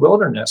tests in the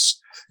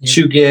wilderness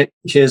to get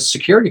his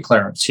security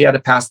clearance. He had to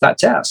pass that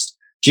test.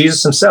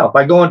 Jesus himself.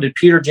 I go into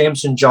Peter,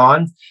 James, and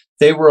John.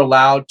 They were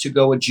allowed to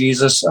go with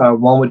Jesus,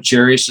 one with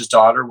Jairus'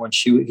 daughter when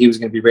he was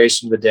going to be raised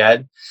from the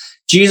dead.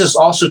 Jesus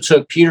also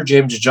took Peter,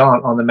 James, and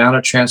John on the Mount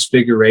of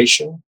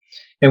Transfiguration,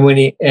 and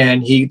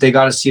they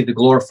got to see the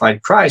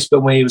glorified Christ. But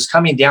when he was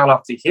coming down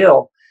off the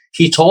hill,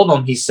 he told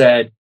them, he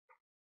said,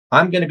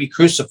 I'm going to be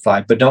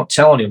crucified, but don't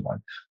tell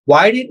anyone.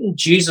 Why didn't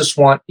Jesus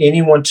want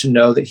anyone to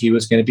know that he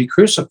was going to be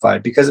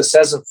crucified? Because it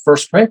says in 1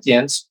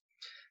 Corinthians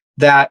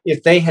that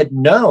if they had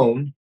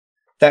known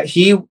that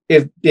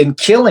if in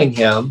killing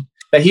him,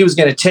 that he was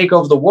going to take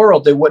over the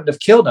world, they wouldn't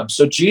have killed him.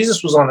 So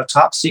Jesus was on a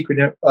top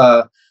secret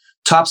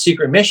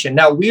mission.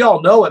 Now we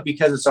all know it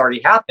because it's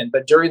already happened.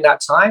 But during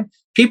that time,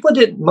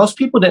 most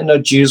people didn't know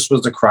Jesus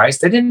was the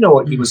Christ. They didn't know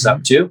what he was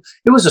up to.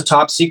 It was a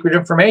top secret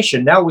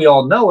information. Now we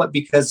all know it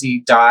because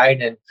he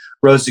died and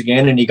rose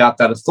again and he got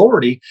that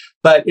authority.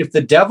 But if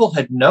the devil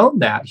had known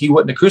that, he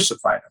wouldn't have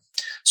crucified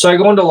him. So I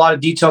go into a lot of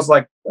details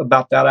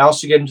about that. I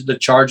also get into the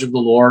charge of the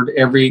Lord.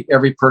 Every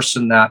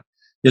person that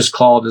is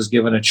called is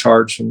given a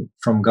charge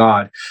from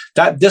God.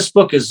 This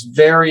book is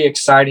very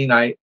exciting.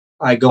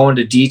 I go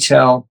into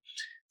detail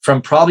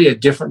from probably a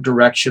different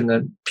direction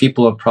than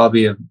people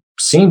have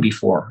seen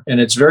before. And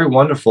it's very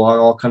wonderful how it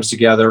all comes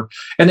together.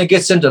 And it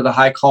gets into the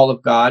high call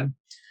of God.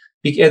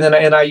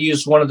 And I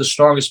use one of the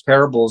strongest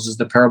parables is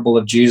the parable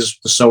of Jesus,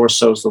 the sower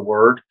sows the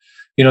word.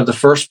 You know, the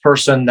first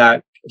person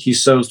that he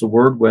sows the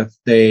word with,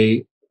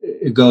 the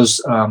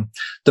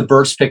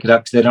birds pick it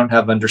up because they don't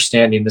have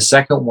understanding. The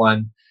second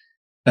one,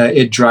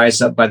 it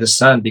dries up by the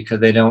sun because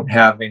they don't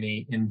have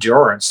any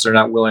endurance. They're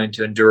not willing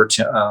to endure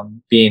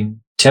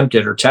being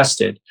tempted or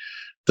tested.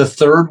 The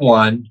third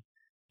one,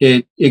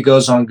 it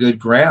goes on good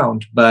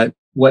ground, but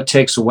what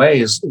takes away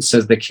is, it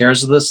says, the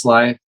cares of this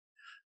life,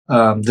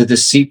 the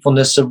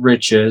deceitfulness of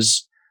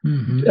riches,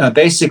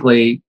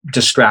 basically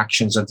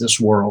distractions of this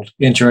world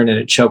enter in and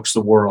it chokes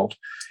the world.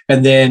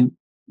 And then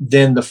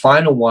the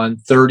final one,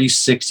 30,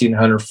 60, and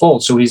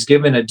 100-fold. So he's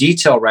given a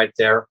detail right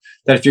there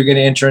that if you're going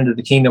to enter into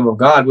the kingdom of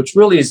God, which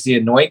really is the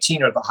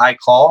anointing or the high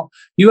call,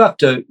 you have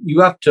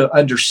to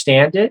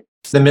understand it,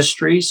 the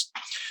mysteries.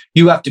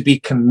 You have to be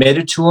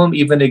committed to them,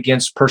 even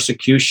against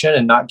persecution,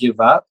 and not give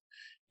up.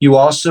 You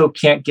also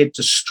can't get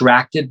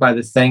distracted by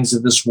the things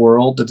of this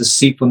world, the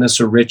deceitfulness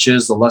of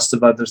riches, the lust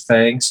of other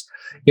things,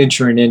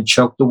 entering in,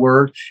 choke the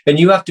word. And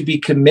you have to be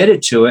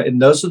committed to it.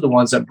 And those are the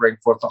ones that bring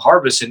forth the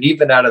harvest. And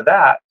even out of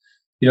that,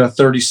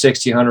 30,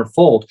 60,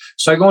 100-fold.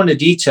 So I go into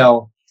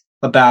detail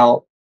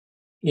about,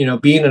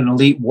 being an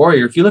elite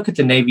warrior. If you look at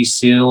the Navy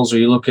SEALs or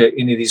you look at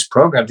any of these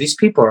programs, these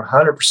people are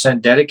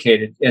 100%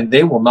 dedicated and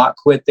they will not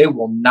quit. They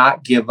will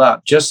not give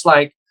up. Just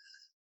like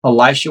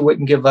Elisha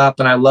wouldn't give up.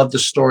 And I love the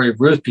story of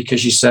Ruth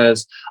because she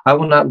says, I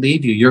will not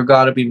leave you. Your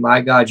God will be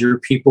my God. Your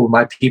people,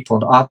 my people.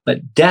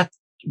 But death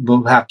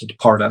will have to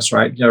depart us,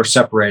 right? Or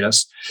separate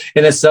us.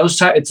 And it's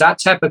that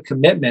type of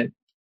commitment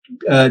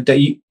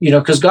that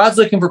because God's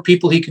looking for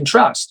people he can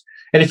trust.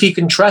 And if he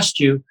can trust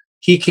you,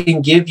 he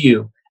can give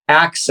you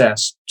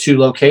access to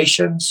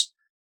locations,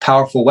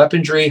 powerful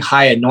weaponry,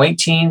 high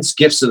anointings,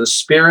 gifts of the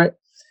Spirit,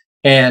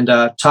 and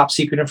top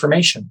secret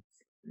information.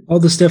 All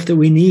the stuff that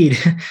we need.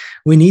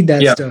 We need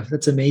that stuff.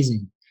 That's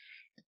amazing.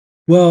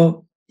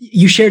 Well,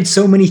 you shared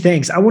so many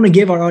things. I want to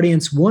give our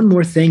audience one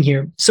more thing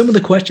here. Some of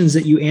the questions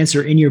that you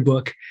answer in your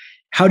book: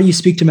 how do you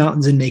speak to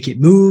mountains and make it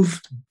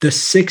move? The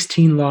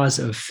 16 laws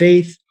of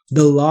faith,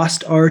 the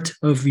lost art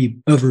of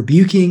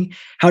rebuking.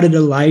 How did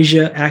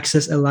Elijah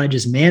access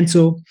Elijah's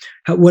mantle?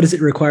 What does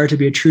it require to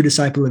be a true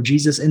disciple of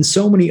Jesus? And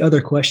so many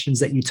other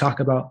questions that you talk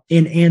about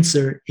and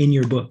answer in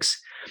your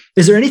books.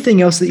 Is there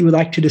anything else that you would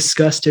like to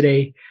discuss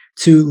today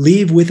to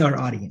leave with our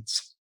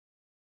audience?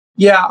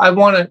 Yeah, I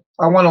want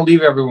to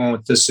leave everyone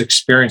with this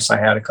experience I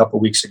had a couple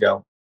of weeks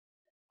ago.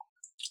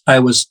 I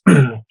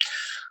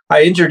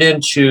entered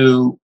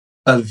into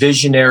a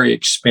visionary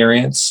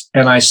experience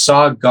and I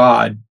saw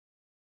God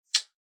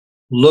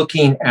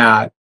looking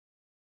at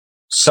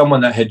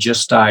someone that had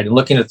just died and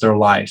looking at their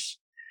life.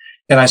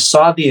 And I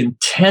saw the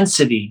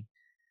intensity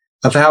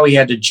of how he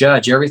had to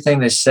judge everything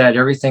they said,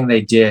 everything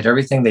they did,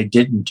 everything they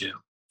didn't do.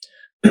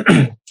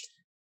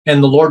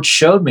 And the Lord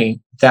showed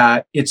me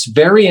that it's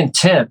very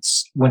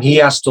intense when he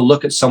has to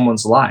look at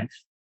someone's life,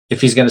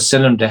 if he's going to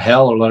send them to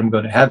hell or let them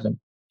go to heaven.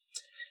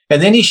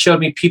 And then he showed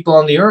me people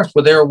on the earth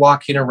where they were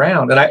walking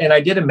around. And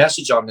I did a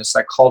message on this.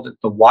 I called it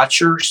The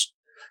Watchers,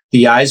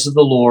 the Eyes of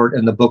the Lord,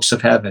 and the Books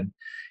of Heaven.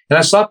 And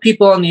I saw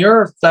people on the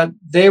earth that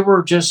they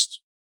were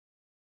just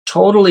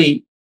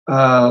totally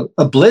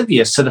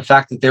oblivious to the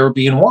fact that they were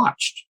being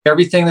watched.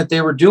 Everything that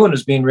they were doing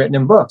was being written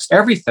in books,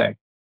 everything.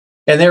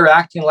 And they were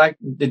acting like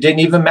it didn't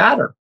even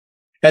matter.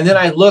 And then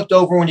I looked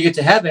over when you get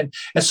to heaven.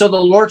 And so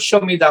the Lord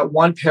showed me that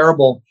one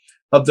parable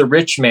of the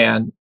rich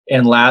man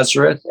and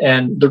Lazarus.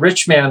 And the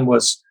rich man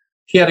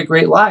he had a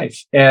great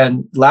life.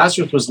 And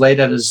Lazarus was laid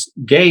at his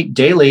gate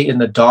daily,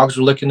 and the dogs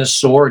were licking his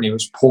sore, and he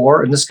was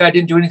poor. And this guy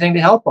didn't do anything to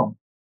help him.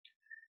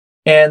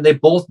 And they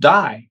both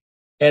die.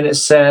 And it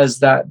says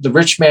that the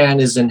rich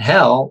man is in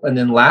hell, and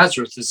then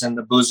Lazarus is in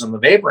the bosom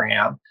of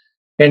Abraham.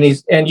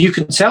 And you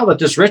can tell that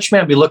this rich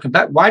man be looking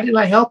back. Why didn't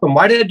I help him?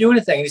 Why did I do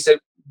anything? And he said,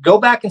 go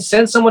back and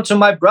send someone to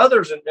my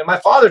brothers and my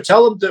father,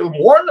 tell them to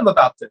warn them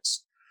about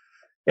this.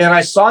 And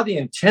I saw the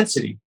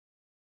intensity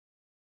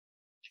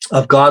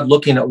of God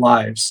looking at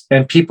lives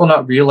and people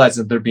not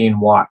realizing that they're being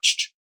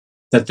watched,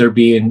 that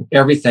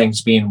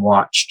everything's being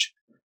watched.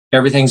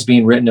 Everything's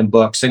being written in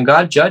books, and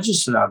God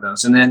judges out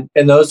those. And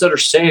those that are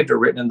saved are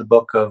written in the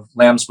book of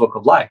Lamb's Book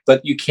of Life.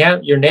 But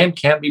your name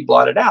can't be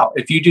blotted out.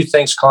 If you do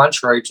things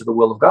contrary to the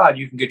will of God,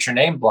 you can get your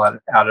name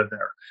blotted out of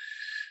there.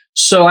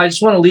 So I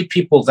just want to lead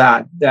people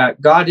that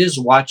God is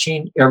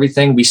watching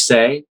everything we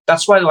say.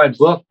 That's why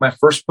my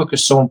first book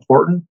is so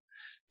important,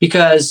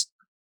 because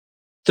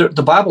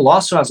the Bible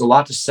also has a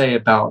lot to say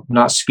about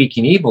not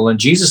speaking evil. And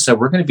Jesus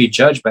said, we're going to be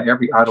judged by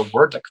every idle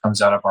word that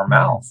comes out of our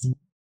mouth.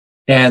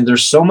 And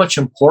there's so much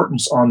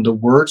importance on the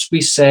words we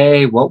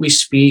say, what we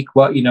speak,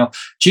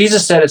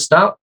 Jesus said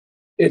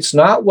it's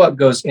not what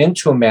goes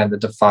into a man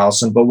that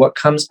defiles him, but what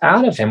comes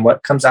out of him,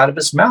 what comes out of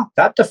his mouth,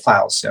 that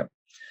defiles him.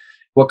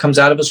 What comes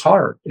out of his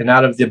heart, and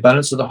out of the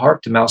abundance of the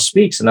heart, the mouth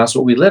speaks. And that's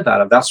what we live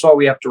out of. That's why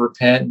we have to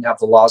repent and have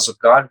the laws of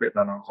God written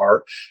on our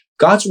heart.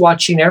 God's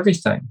watching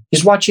everything.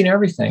 He's watching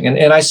everything.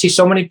 And I see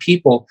so many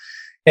people,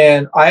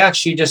 and I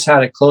actually just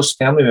had a close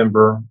family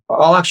member.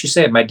 I'll actually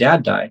say it. My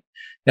dad died.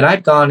 And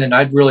I'd gone and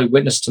I'd really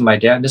witnessed to my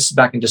dad. And this is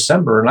back in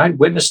December. And I'd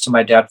witnessed to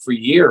my dad for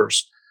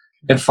years.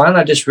 And finally,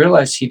 I just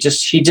realized he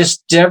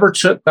just never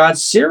took God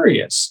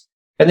serious.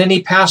 And then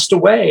he passed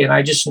away. And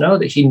I just know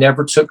that he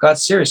never took God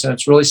serious. And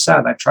it's really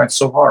sad. I tried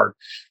so hard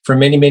for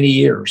many, many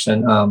years.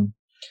 And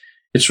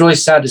it's really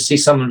sad to see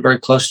someone very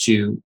close to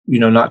you,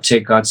 not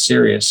take God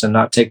serious and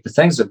not take the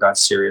things of God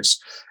serious.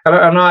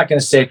 I'm not going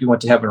to say if you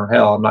went to heaven or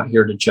hell. I'm not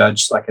here to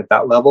judge like at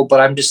that level.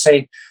 But I'm just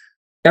saying,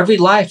 every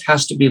life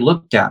has to be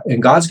looked at,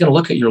 and God's going to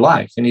look at your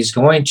life, and he's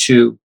going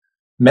to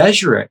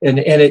measure it.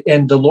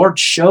 And the Lord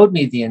showed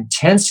me the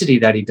intensity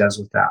that he does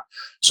with that.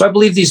 So I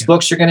believe these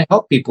books are going to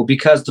help people,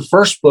 because the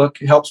first book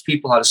helps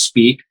people how to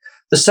speak.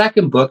 The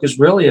second book is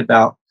really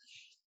about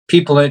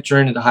people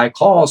entering into high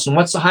calls. And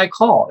what's a high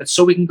call? It's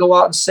so we can go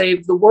out and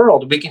save the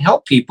world. We can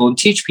help people and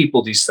teach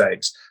people these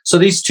things. So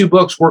these two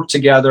books work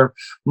together.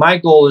 My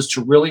goal is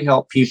to really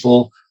help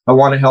people. I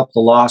want to help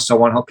the lost. I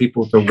want to help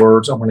people with their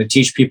words. I want to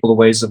teach people the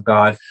ways of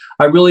God.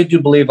 I really do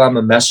believe I'm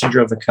a messenger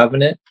of the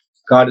covenant.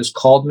 God has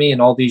called me, in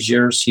all these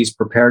years, he's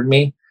prepared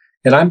me.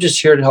 And I'm just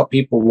here to help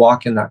people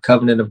walk in that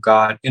covenant of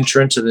God,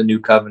 enter into the new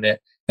covenant,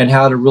 and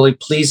how to really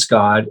please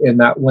God. And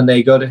that when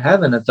they go to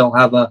heaven,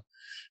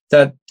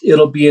 that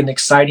it'll be an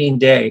exciting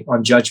day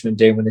on Judgment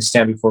Day when they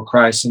stand before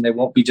Christ, and they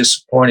won't be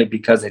disappointed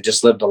because they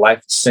just lived a life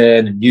of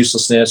sin and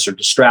uselessness or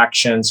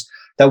distractions,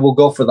 that will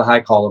go for the high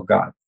call of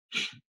God.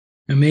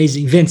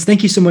 Amazing. Vince,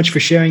 thank you so much for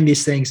sharing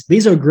these things.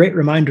 These are great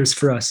reminders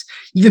for us,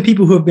 even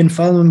people who have been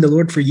following the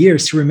Lord for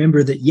years, to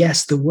remember that,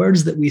 yes, the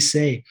words that we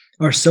say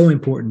are so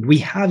important. We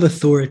have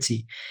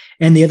authority.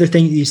 And the other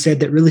thing that you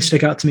said that really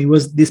stuck out to me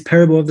was this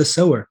parable of the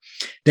sower,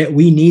 that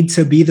we need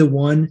to be the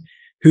one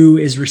who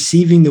is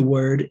receiving the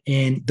word.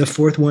 And the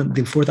fourth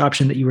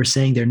option that you were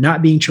saying, they're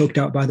not being choked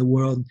out by the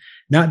world,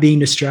 not being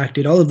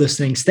distracted, all of those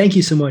things. Thank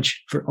you so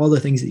much for all the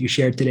things that you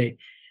shared today.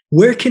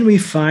 Where can we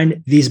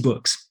find these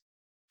books?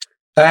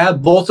 I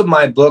have both of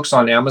my books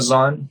on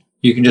Amazon.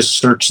 You can just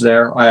search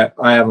there.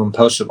 I have them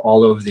posted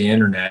all over the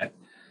internet.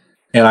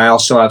 And I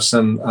also have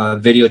some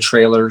video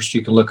trailers.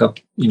 You can look up,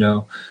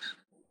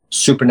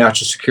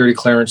 supernatural security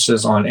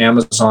clearances on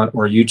Amazon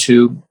or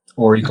YouTube,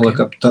 or you can look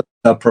up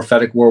the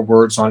prophetic war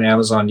words on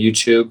Amazon,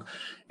 YouTube.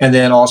 And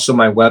then also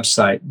my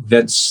website,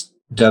 Vince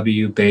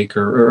W.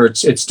 Baker, or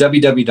it's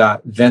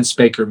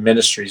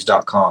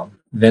www.vincebakerministries.com,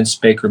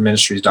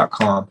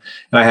 vincebakerministries.com.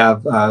 And I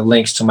have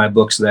links to my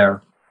books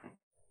there.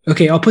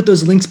 Okay, I'll put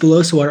those links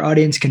below so our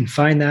audience can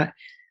find that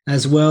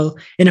as well.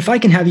 And if I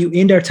can have you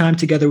end our time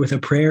together with a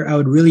prayer, I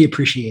would really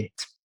appreciate it.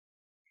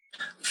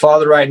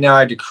 Father, right now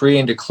I decree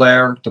and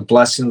declare the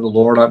blessing of the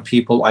Lord on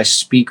people. I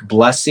speak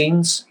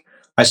blessings.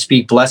 I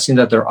speak blessing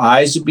that their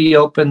eyes will be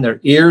open, their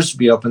ears will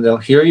be open. They'll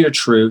hear your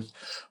truth.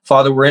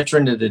 Father, we're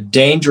entering into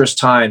dangerous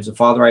times. And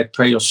Father, I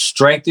pray you'll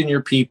strengthen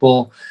your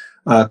people,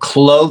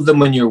 clothe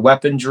them in your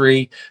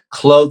weaponry,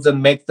 clothe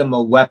them, make them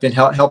a weapon,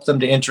 help them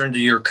to enter into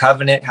your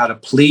covenant, how to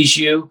please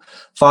you.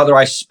 Father,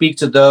 I speak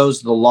to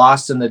those, the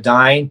lost and the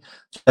dying,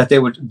 that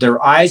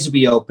their eyes would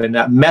be open,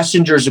 that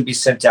messengers would be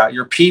sent out.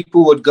 Your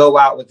people would go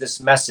out with this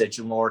message,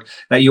 and Lord,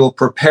 that you will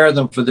prepare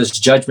them for this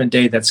judgment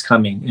day that's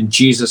coming. In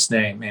Jesus'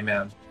 name,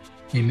 amen.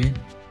 Amen.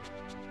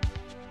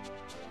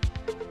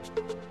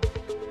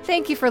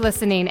 Thank you for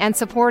listening and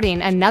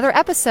supporting another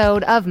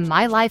episode of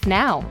My Life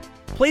Now.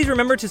 Please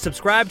remember to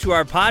subscribe to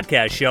our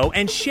podcast show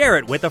and share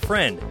it with a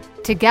friend.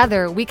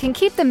 Together, we can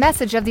keep the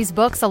message of these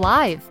books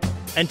alive.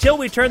 Until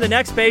we turn the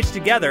next page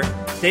together,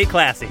 stay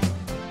classy.